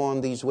can go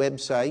on these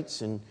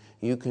websites and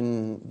you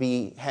can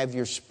have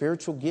your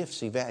spiritual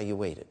gifts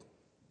evaluated.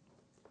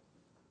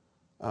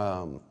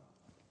 That's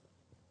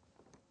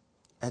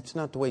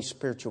not the way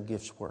spiritual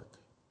gifts work.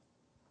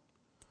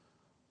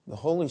 The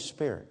Holy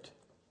Spirit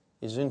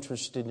is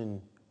interested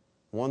in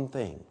one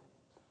thing.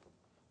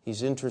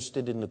 He's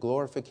interested in the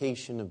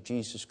glorification of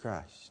Jesus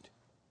Christ.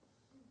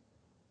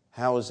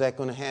 How is that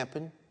going to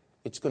happen?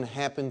 It's going to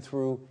happen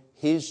through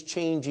His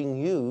changing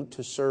you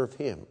to serve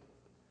Him.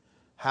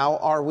 How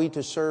are we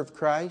to serve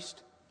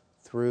Christ?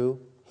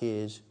 Through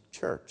His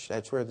church.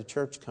 That's where the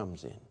church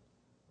comes in.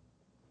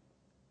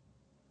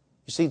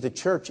 You see, the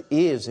church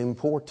is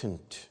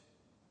important.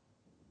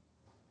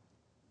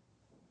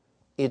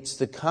 It's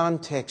the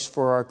context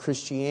for our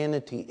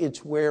Christianity.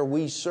 It's where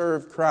we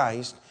serve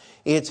Christ.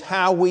 It's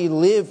how we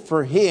live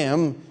for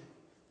Him.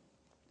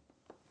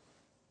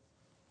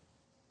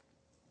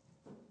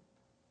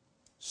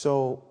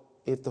 So,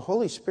 if the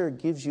Holy Spirit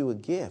gives you a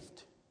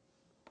gift,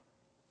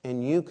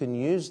 and you can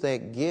use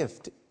that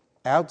gift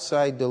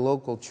outside the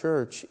local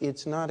church,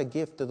 it's not a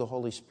gift of the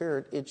Holy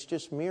Spirit. It's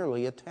just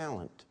merely a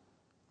talent.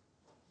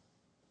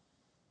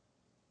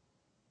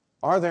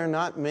 Are there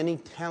not many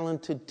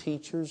talented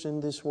teachers in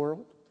this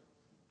world?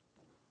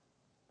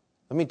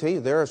 Let me tell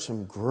you, there are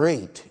some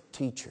great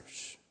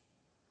teachers.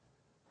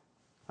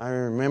 I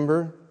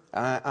remember,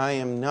 I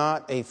am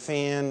not a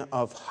fan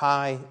of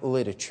high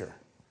literature.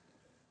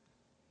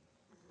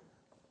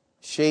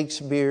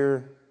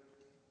 Shakespeare.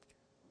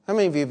 How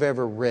many of you have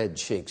ever read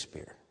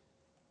Shakespeare?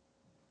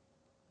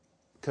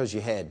 Because you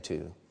had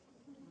to.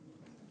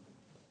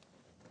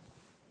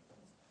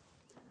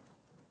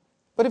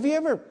 But have you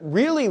ever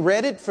really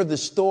read it for the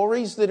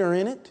stories that are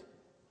in it?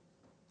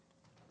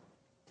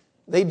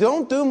 They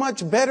don't do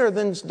much better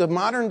than the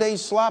modern day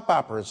slop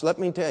operas, let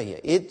me tell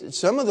you.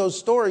 Some of those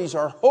stories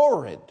are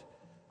horrid.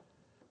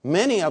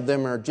 Many of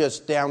them are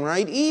just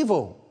downright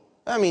evil.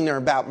 I mean, they're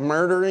about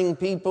murdering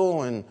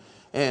people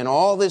and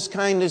all this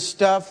kind of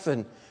stuff.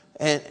 And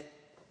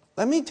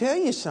let me tell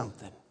you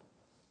something.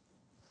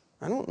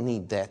 I don't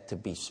need that to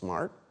be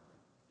smart.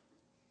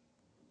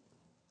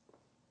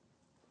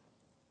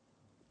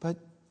 But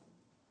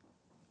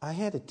I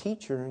had a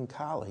teacher in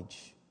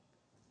college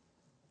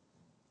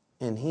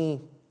and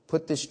he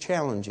put this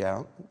challenge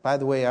out. By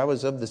the way, I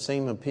was of the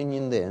same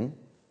opinion then.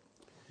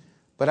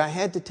 But I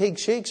had to take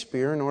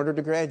Shakespeare in order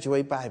to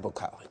graduate Bible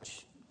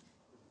college.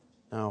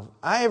 Now, if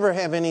I ever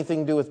have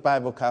anything to do with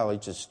Bible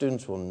college, the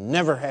students will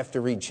never have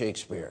to read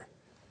Shakespeare.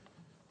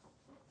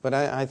 But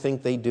I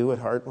think they do at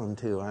Heartland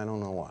too. I don't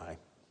know why.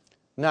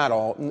 Not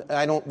all.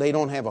 They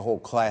don't have a whole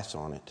class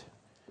on it.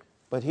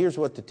 But here's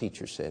what the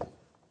teacher said.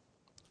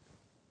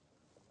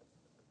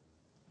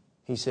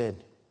 He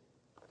said,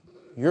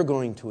 "You're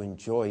going to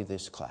enjoy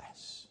this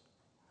class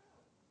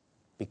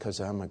because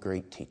I'm a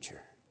great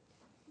teacher."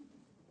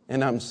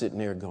 And I'm sitting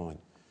there going,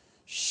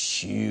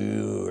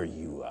 "Sure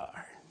you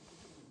are."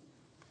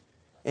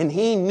 And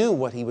he knew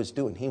what he was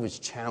doing. He was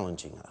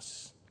challenging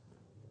us.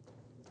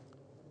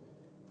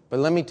 But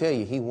let me tell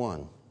you, he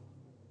won.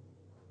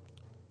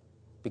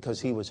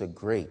 Because he was a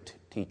great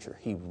teacher.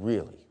 He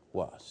really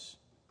was.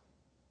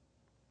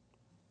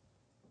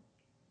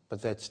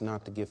 But that's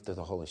not the gift of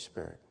the Holy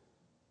Spirit.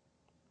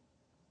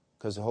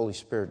 Because the Holy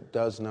Spirit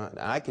does not...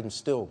 I can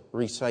still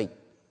recite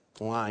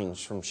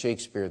lines from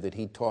Shakespeare that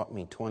he taught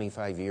me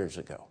 25 years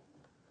ago.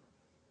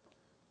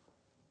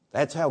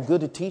 That's how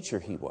good a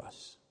teacher he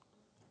was.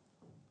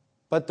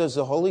 But does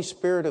the Holy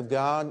Spirit of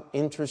God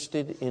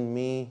interested in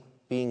me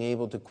being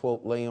able to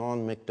quote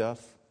Leon Macduff?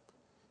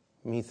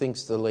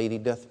 Methinks the lady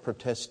doth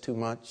protest too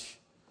much.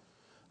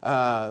 These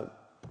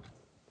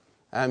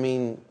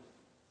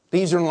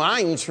are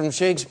lines from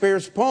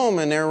Shakespeare's poem,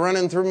 and they're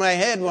running through my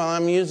head while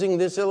I'm using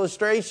this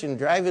illustration,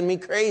 driving me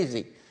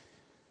crazy.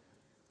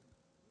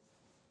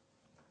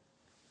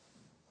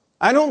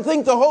 I don't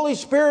think the Holy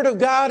Spirit of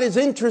God is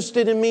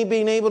interested in me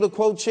being able to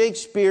quote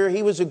Shakespeare.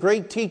 He was a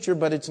great teacher,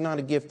 but it's not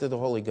a gift of the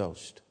Holy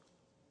Ghost.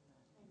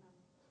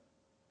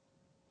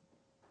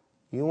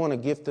 You want a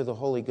gift of the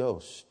Holy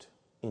Ghost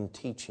in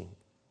teaching.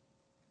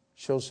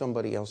 Show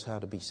somebody else how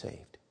to be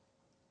saved.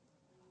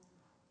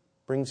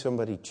 Bring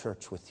somebody to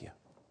church with you.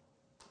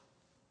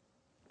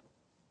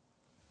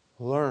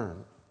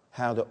 Learn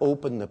how to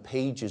open the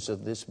pages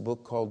of this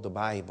book called the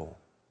Bible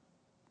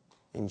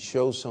and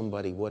show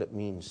somebody what it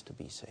means to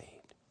be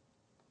saved.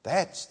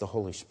 That's the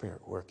Holy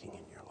Spirit working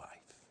in your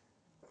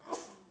life.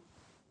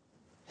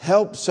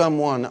 Help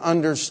someone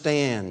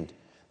understand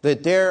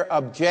that their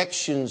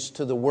objections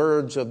to the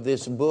words of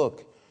this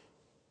book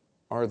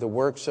are the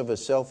works of a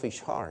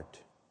selfish heart,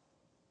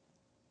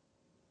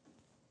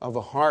 of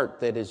a heart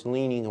that is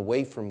leaning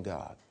away from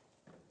God,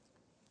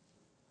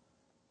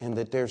 and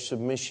that their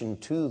submission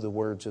to the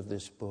words of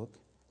this book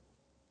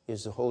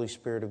is the Holy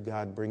Spirit of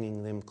God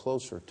bringing them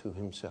closer to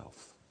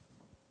Himself.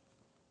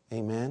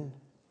 Amen?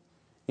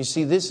 You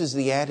see, this is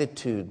the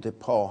attitude that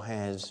Paul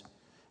has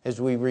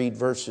as we read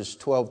verses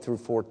 12 through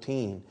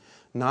 14.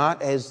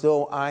 Not as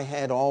though I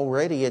had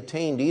already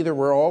attained, either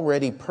were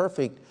already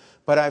perfect,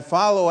 but I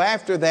follow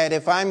after that,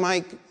 if I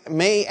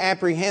may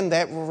apprehend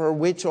that for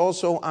which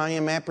also I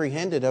am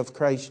apprehended of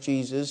Christ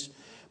Jesus.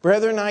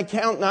 Brethren, I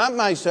count not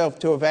myself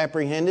to have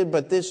apprehended,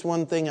 but this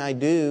one thing I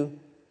do,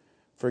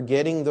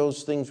 forgetting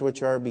those things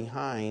which are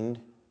behind,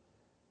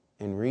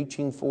 and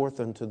reaching forth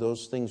unto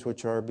those things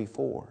which are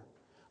before.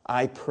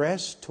 I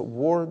press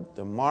toward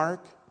the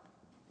mark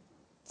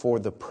for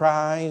the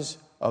prize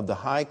of the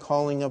high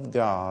calling of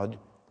God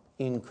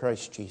in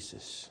Christ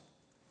Jesus.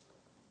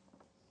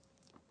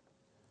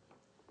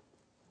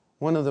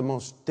 One of the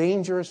most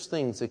dangerous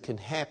things that can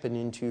happen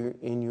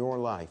in your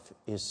life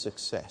is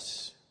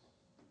success.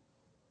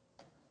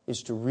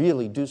 Is to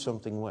really do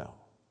something well.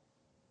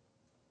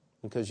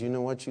 Because you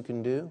know what you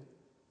can do?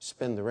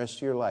 Spend the rest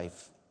of your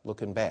life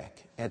looking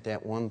back at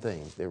that one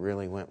thing that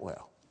really went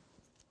well.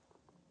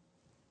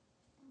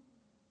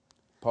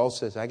 Paul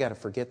says, I got to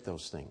forget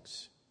those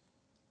things.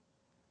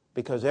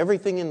 Because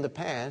everything in the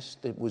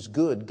past that was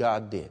good,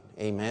 God did.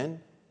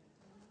 Amen?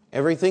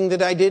 Everything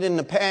that I did in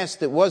the past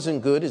that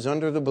wasn't good is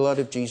under the blood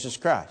of Jesus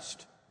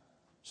Christ.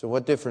 So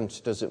what difference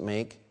does it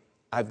make?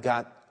 I've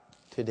got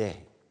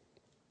today.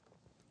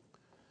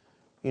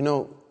 You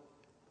know,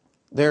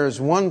 there is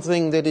one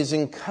thing that is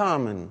in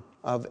common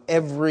of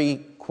every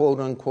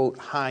quote-unquote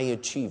high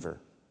achiever.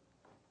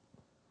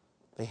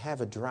 They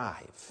have a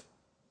drive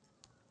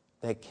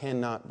that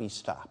cannot be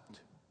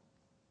stopped.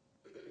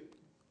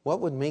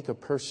 What would make a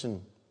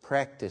person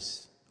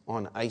practice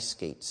on ice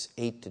skates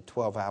 8 to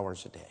 12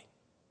 hours a day?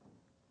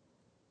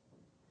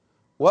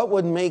 What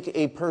would make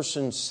a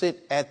person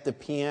sit at the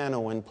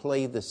piano and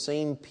play the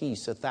same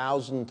piece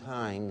 1,000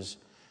 times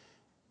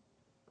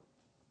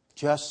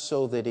just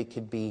so that it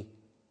could be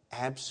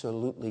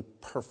absolutely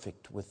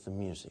perfect with the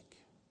music?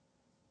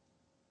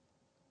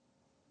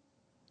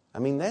 I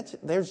mean,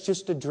 there's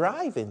just a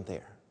drive in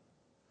there.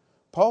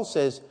 Paul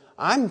says,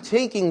 I'm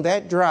taking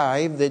that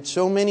drive that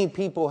so many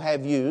people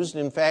have used.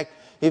 In fact,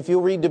 if you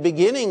read the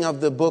beginning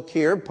of the book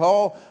here,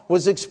 Paul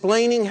was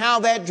explaining how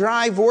that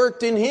drive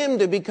worked in him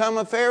to become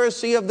a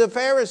Pharisee of the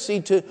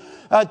Pharisee, to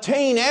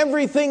attain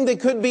everything that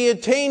could be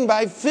attained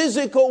by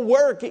physical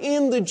work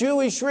in the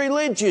Jewish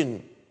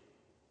religion.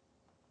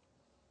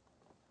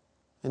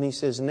 And he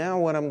says, now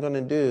what I'm going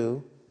to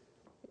do,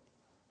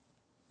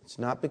 it's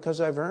not because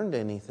I've earned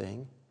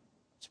anything.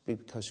 It's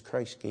because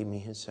Christ gave me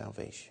His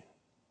salvation.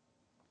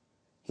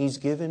 He's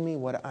given me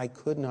what I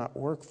could not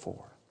work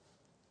for.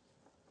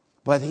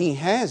 But He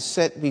has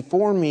set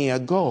before me a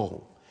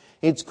goal.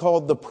 It's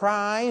called the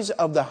prize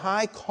of the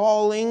high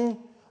calling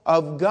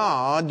of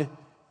God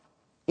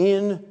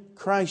in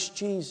Christ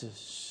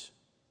Jesus.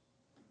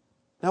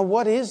 Now,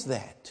 what is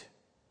that?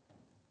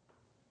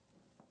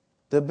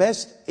 The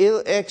best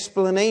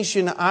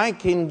explanation I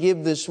can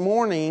give this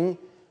morning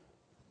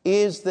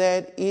is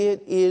that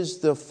it is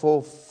the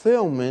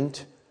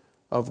fulfillment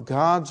of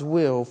God's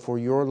will for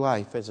your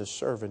life as a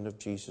servant of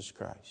Jesus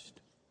Christ.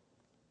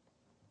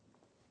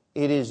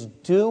 It is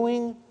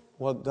doing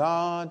what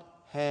God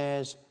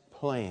has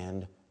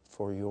planned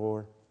for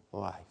your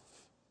life.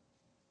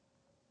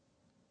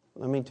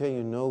 Let me tell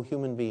you, no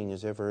human being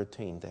has ever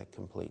attained that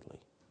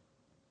completely.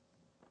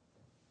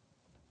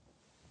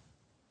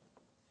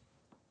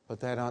 But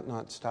that ought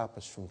not stop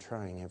us from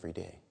trying every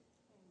day.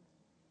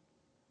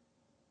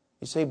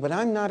 You say, but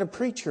I'm not a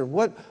preacher.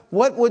 What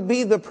would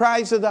be the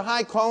prize of the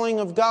high calling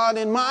of God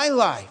in my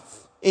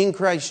life in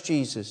Christ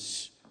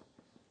Jesus?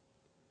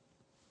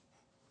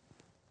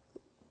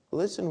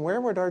 Listen, where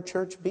would our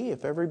church be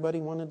if everybody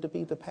wanted to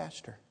be the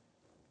pastor?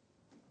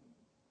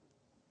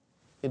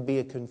 It'd be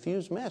a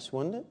confused mess,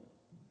 wouldn't it?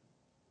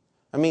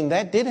 I mean,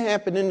 that did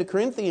happen in the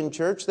Corinthian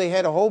church. They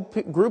had a whole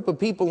group of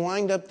people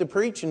lined up to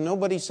preach and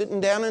nobody sitting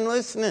down and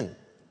listening.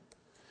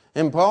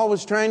 And Paul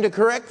was trying to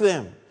correct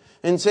them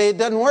and say it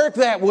doesn't work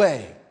that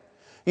way.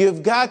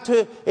 You've got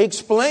to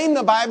explain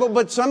the Bible,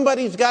 but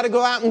somebody's got to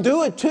go out and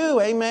do it too.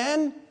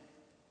 Amen?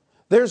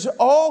 There's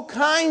all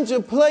kinds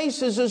of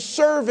places of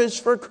service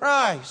for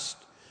Christ.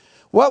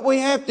 What we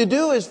have to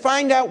do is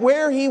find out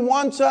where He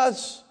wants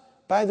us.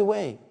 By the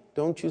way,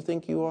 don't you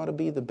think you ought to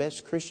be the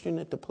best Christian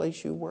at the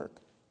place you work?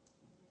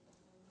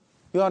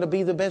 You ought to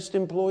be the best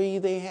employee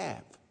they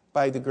have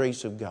by the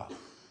grace of God.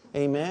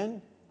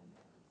 Amen?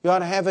 You ought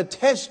to have a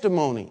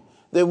testimony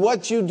that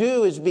what you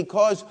do is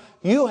because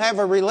you have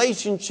a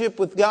relationship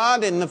with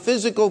God and the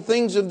physical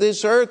things of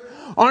this earth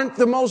aren't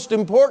the most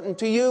important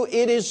to you.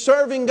 It is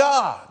serving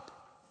God.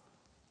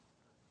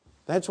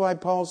 That's why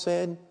Paul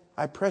said,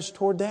 I press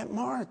toward that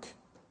mark.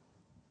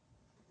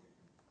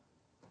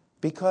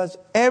 Because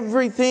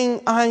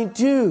everything I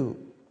do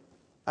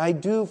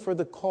for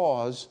the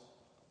cause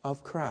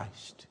of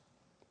Christ.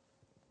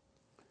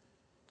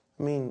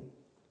 I mean,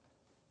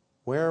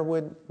 where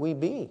would we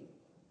be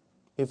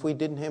if we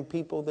didn't have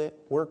people that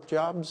worked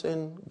jobs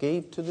and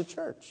gave to the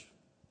church?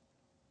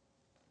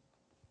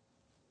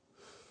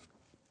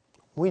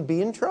 We'd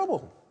be in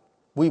trouble.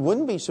 We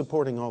wouldn't be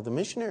supporting all the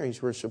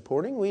missionaries we're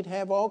supporting. We'd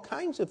have all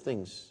kinds of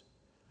things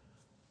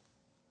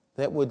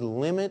that would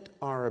limit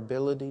our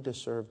ability to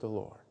serve the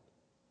Lord.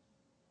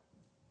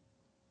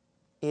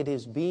 It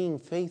is being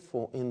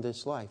faithful in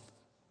this life.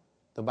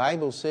 The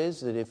Bible says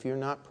that if you're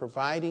not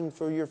providing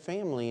for your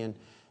family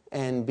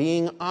and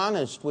being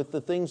honest with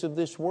the things of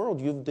this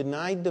world, you've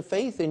denied the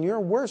faith and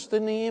you're worse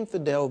than the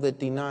infidel that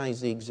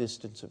denies the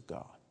existence of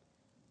God.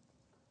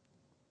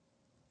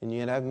 And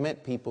yet I've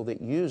met people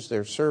that use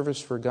their service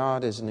for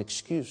God as an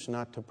excuse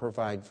not to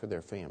provide for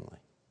their family.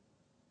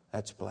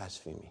 That's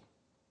blasphemy.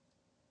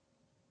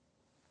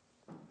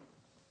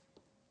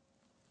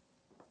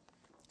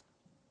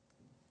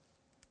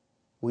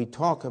 We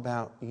talk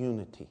about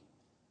unity.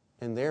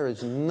 And there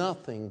is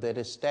nothing that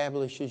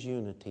establishes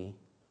unity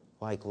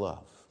like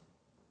love.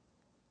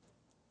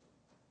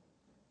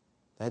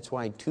 That's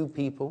why two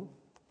people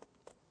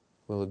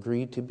will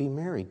agree to be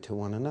married to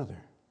one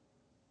another.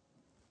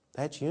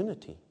 That's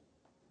unity.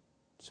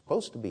 It's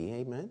supposed to be,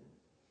 amen?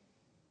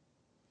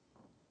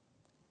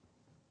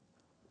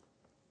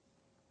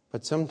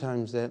 But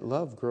sometimes that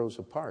love grows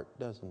apart,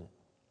 doesn't it?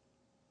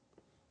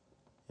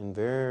 And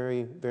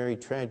very, very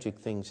tragic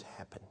things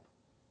happen.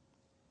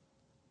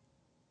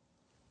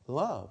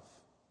 Love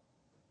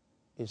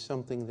is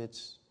something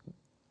that's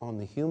on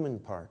the human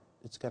part.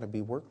 It's got to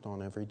be worked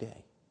on every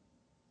day.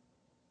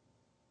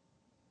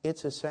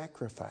 It's a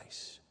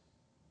sacrifice,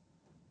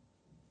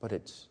 but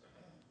it's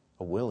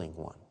a willing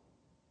one.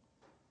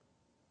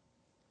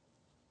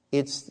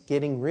 It's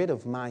getting rid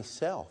of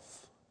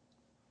myself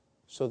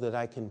so that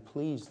I can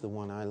please the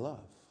one I love.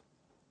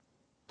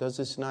 Does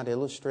this not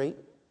illustrate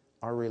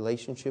our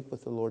relationship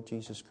with the Lord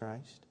Jesus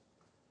Christ?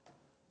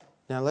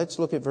 Now let's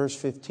look at verse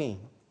 15.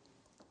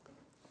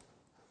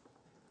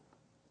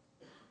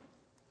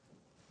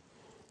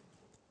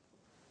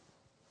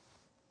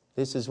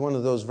 This is one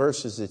of those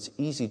verses that's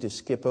easy to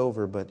skip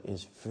over, but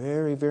is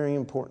very, very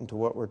important to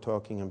what we're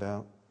talking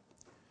about.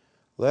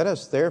 Let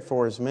us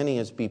therefore, as many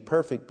as be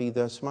perfect, be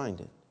thus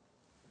minded.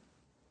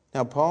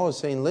 Now, Paul is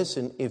saying,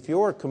 listen, if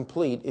you're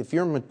complete, if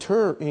you're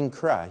mature in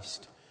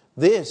Christ,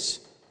 this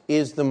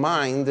is the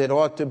mind that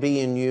ought to be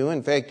in you.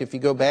 In fact, if you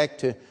go back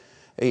to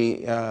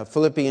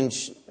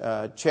Philippians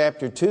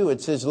chapter 2,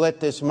 it says,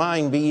 let this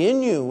mind be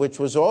in you, which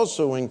was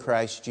also in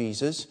Christ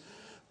Jesus.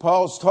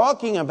 Paul's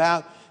talking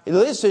about,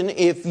 listen,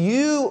 if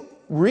you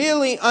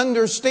really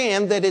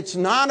understand that it's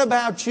not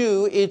about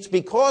you, it's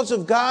because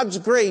of God's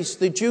grace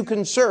that you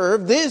can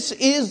serve, this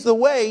is the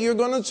way you're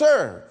going to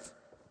serve.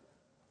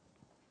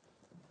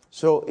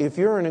 So if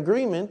you're in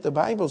agreement, the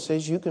Bible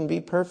says you can be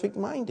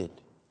perfect-minded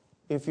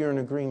if you're in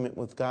agreement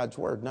with God's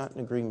Word, not in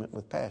agreement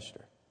with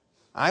Pastor.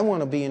 I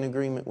want to be in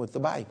agreement with the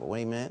Bible.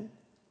 Amen?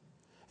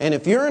 And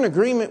if you're in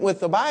agreement with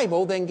the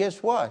Bible, then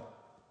guess what?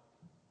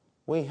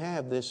 We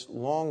have this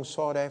long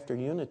sought-after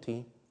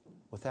unity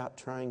without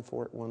trying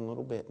for it one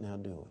little bit. Now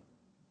do it.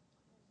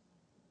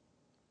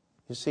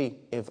 You see,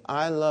 if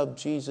I love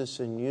Jesus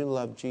and you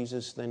love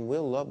Jesus, then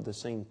we'll love the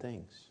same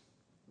things.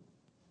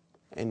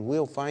 And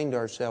we'll find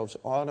ourselves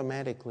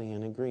automatically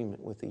in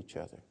agreement with each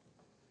other.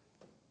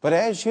 But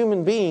as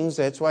human beings,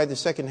 that's why the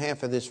second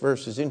half of this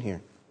verse is in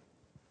here.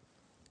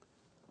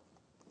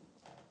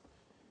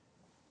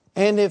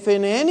 And if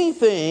in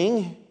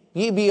anything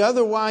ye be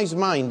otherwise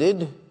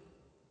minded,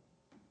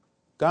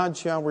 God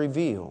shall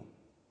reveal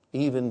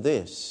even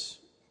this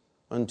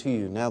unto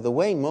you. Now, the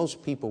way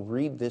most people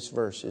read this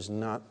verse is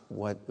not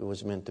what it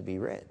was meant to be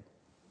read.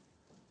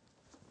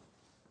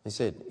 They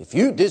said, if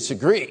you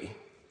disagree,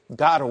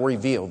 God will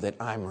reveal that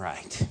I'm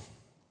right.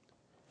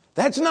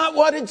 That's not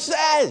what it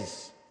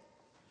says.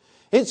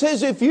 It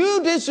says, if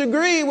you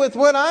disagree with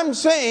what I'm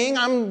saying,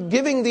 I'm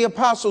giving the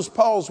Apostle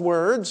Paul's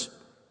words,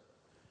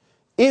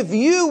 if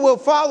you will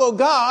follow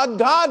God,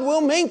 God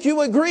will make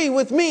you agree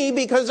with me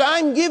because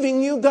I'm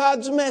giving you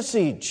God's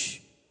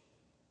message.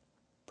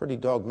 Pretty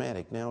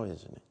dogmatic now,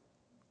 isn't it?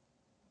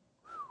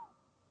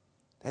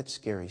 That's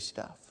scary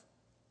stuff.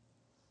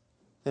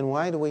 Then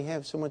why do we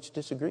have so much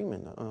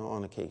disagreement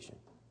on occasion?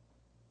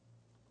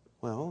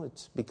 Well,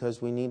 it's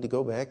because we need to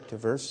go back to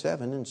verse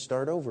 7 and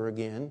start over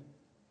again.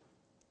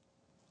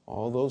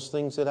 All those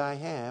things that I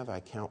have, I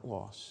count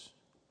loss.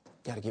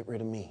 Got to get rid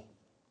of me.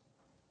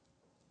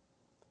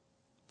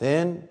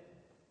 Then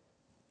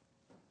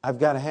I've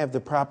got to have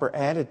the proper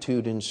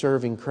attitude in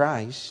serving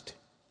Christ.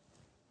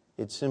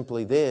 It's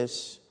simply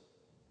this.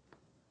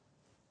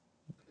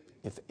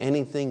 If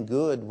anything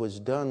good was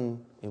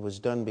done, it was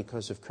done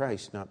because of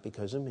Christ, not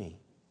because of me.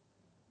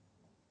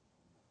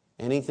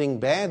 Anything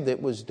bad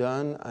that was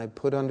done, I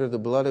put under the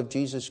blood of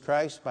Jesus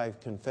Christ by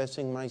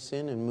confessing my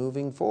sin and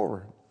moving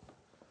forward.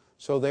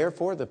 So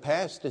therefore, the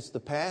past is the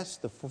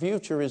past, the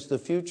future is the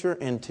future,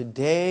 and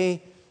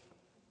today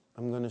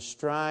I'm going to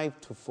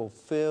strive to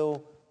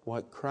fulfill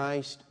what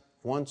Christ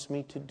wants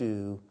me to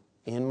do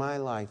in my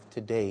life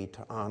today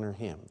to honor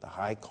Him, the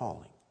high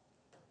calling.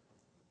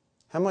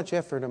 How much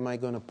effort am I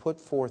going to put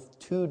forth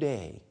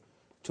today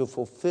to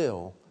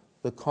fulfill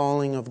the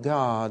calling of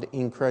God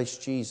in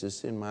Christ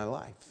Jesus in my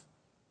life?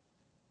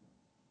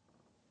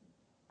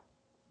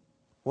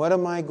 What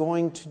am I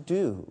going to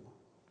do?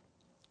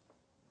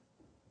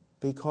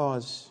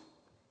 Because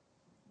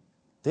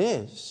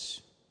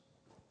this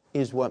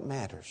is what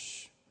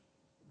matters.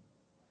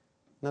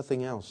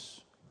 Nothing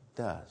else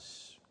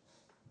does.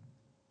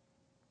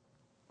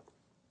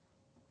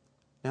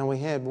 Now we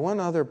had one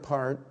other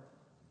part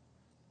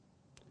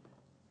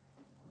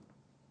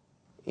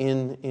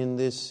in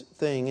this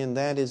thing, and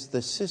that is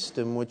the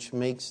system which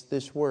makes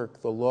this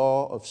work, the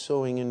law of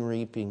sowing and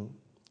reaping.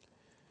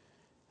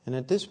 And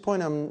at this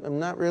point, I'm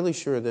not really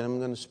sure that I'm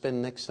going to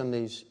spend next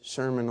Sunday's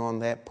sermon on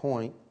that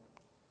point,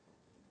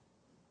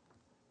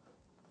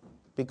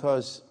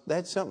 because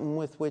that's something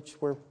with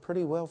which we're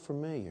pretty well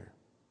familiar.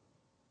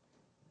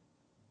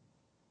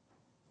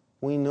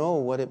 We know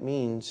what it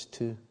means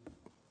to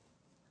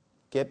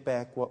get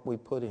back what we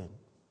put in.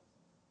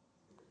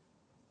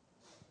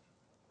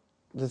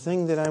 The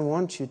thing that I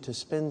want you to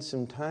spend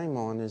some time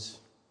on is,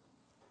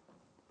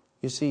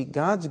 you see,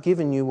 God's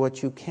given you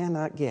what you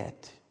cannot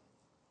get.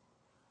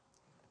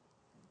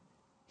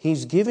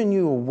 He's given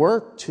you a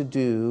work to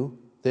do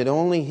that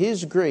only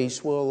His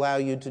grace will allow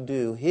you to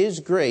do. His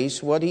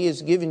grace, what He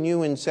has given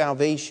you in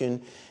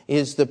salvation,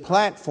 is the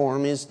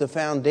platform, is the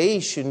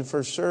foundation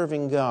for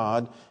serving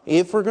God.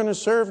 If we're going to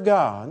serve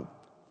God,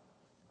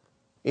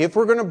 if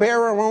we're going to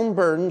bear our own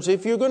burdens,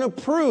 if you're going to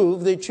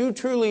prove that you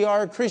truly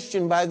are a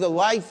Christian by the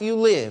life you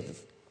live,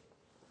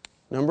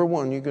 number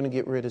one, you're going to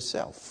get rid of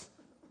self.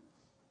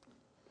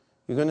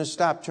 You're going to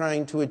stop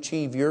trying to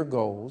achieve your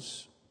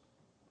goals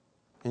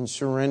and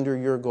surrender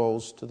your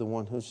goals to the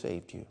one who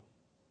saved you.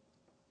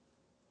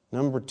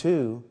 Number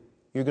two,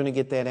 you're going to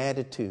get that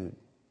attitude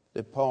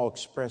that Paul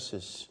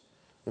expresses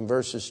in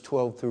verses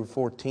 12 through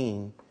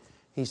 14.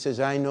 He says,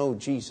 I know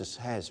Jesus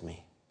has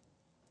me,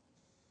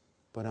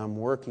 but I'm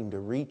working to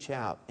reach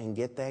out and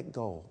get that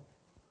goal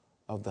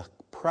of the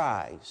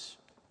prize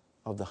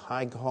of the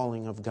high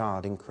calling of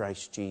God in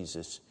Christ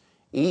Jesus.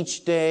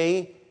 Each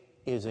day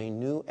is a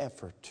new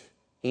effort.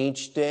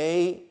 Each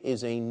day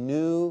is a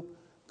new,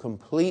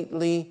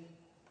 completely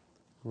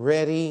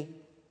ready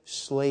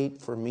slate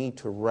for me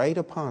to write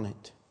upon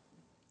it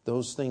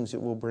those things that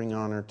will bring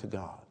honor to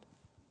God,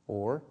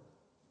 or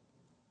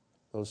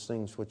those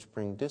things which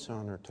bring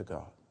dishonor to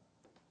God.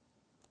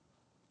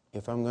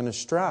 If I'm going to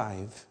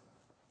strive,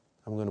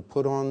 I'm going to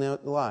put on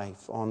that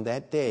life, on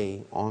that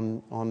day,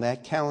 on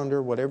that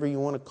calendar, whatever you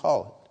want to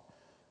call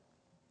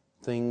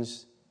it,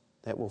 things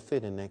that will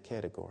fit in that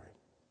category.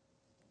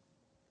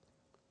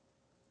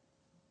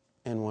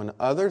 And when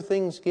other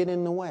things get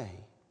in the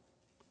way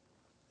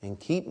and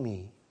keep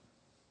me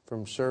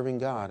from serving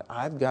God.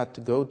 I've got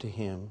to go to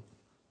Him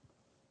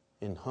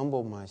and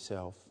humble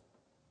myself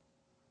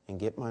and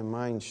get my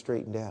mind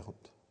straightened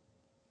out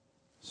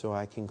so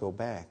I can go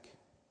back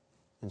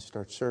and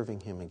start serving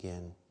Him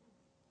again.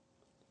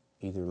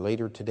 Either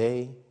later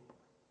today,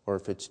 or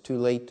if it's too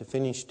late to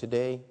finish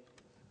today,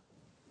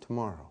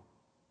 tomorrow.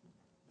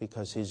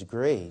 Because His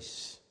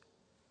grace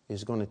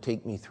is going to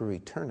take me through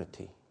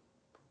eternity.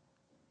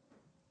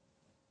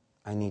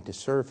 I need to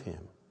serve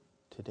Him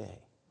today.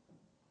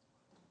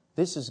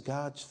 This is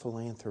God's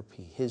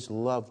philanthropy, His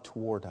love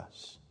toward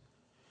us.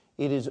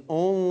 It is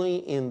only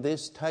in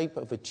this type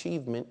of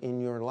achievement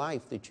in your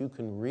life that you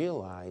can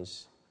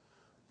realize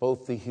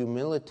both the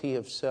humility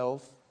of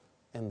self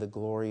and the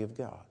glory of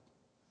God.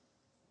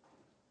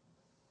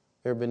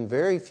 There have been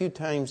very few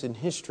times in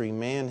history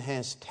man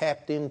has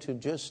tapped into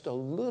just a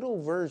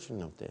little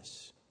version of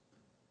this.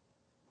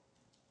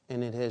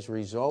 And it has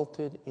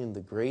resulted in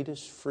the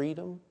greatest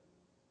freedom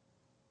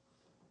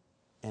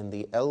and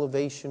the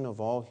elevation of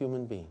all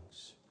human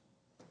beings.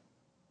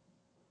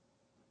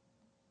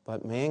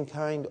 But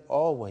mankind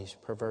always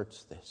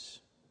perverts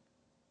this.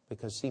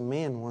 Because, see,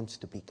 man wants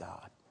to be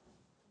God.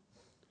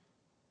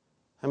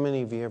 How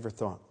many of you ever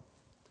thought,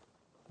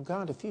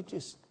 God, if you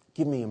just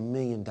give me $1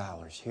 million,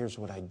 here's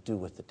what I'd do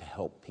with it to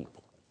help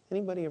people?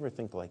 Anybody ever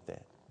think like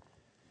that?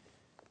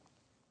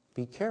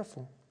 Be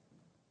careful.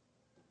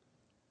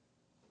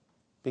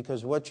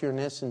 Because what you're in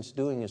essence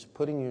doing is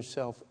putting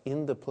yourself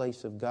in the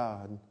place of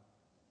God,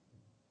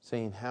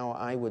 saying how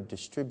I would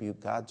distribute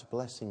God's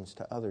blessings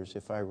to others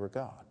if I were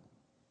God.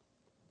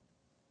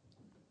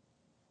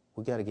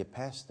 We've got to get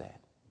past that.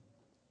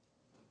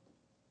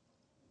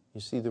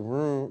 You see, the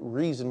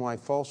reason why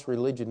false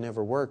religion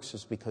never works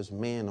is because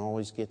man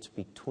always gets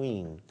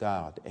between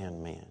God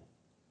and man.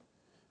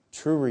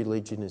 True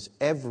religion is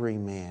every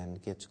man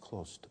gets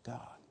close to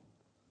God.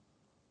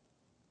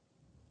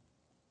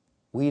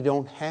 We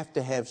don't have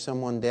to have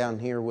someone down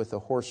here with a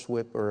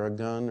horsewhip or a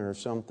gun or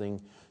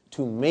something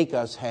to make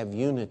us have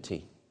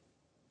unity.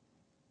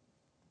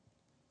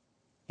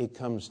 It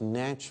comes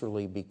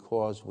naturally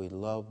because we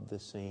love the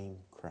same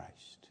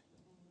Christ.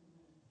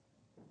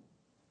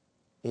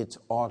 It's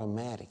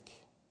automatic.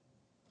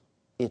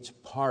 It's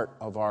part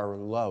of our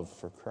love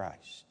for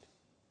Christ.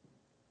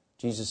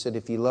 Jesus said,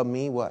 if you love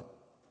me, what?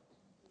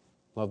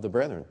 Love the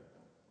brethren.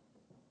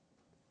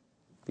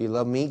 If you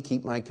love me,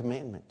 keep my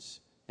commandments.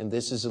 And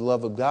this is the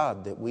love of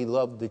God, that we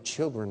love the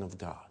children of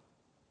God.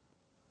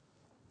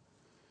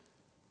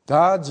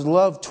 God's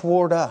love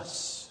toward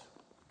us.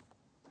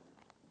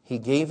 He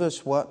gave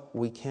us what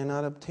we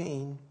cannot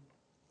obtain.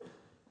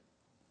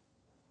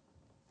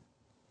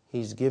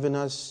 He's given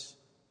us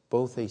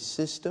both a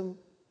system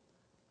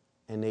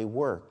and a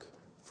work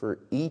for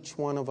each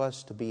one of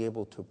us to be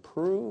able to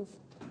prove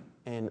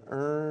and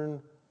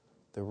earn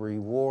the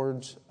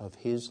rewards of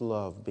His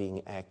love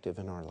being active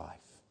in our life.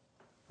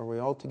 Are we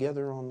all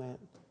together on that?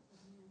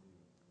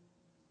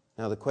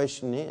 Now the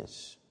question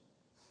is,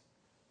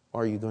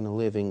 are you going to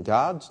live in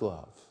God's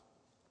love,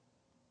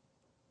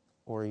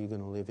 or are you going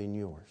to live in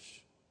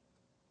yours?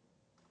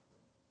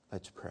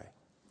 Let's pray.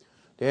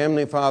 Dear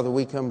Heavenly Father,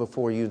 we come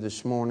before you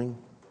this morning.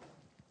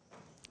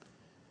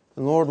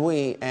 And Lord,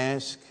 we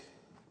ask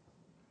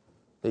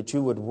that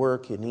you would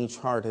work in each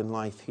heart and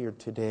life here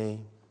today.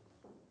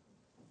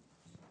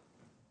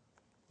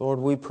 Lord,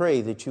 we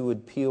pray that you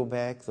would peel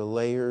back the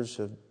layers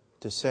of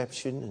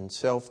deception and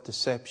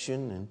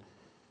self-deception. And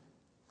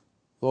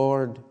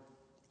Lord,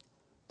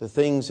 the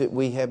things that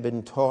we have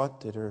been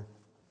taught that are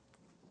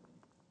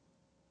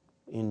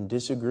in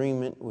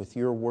disagreement with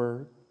your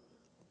word,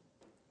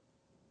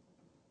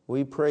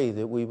 we pray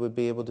that we would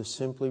be able to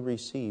simply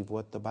receive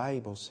what the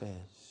Bible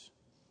says,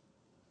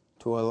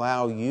 to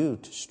allow you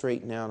to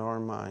straighten out our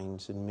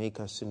minds and make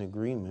us in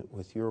agreement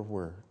with your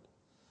word.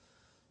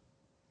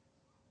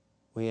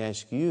 We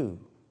ask you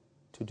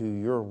to do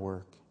your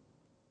work,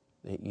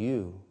 that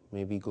you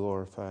may be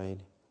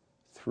glorified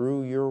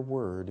through your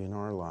word in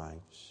our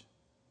lives.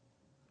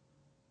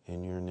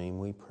 In your name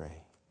we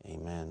pray.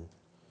 Amen.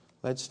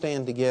 Let's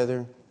stand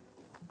together.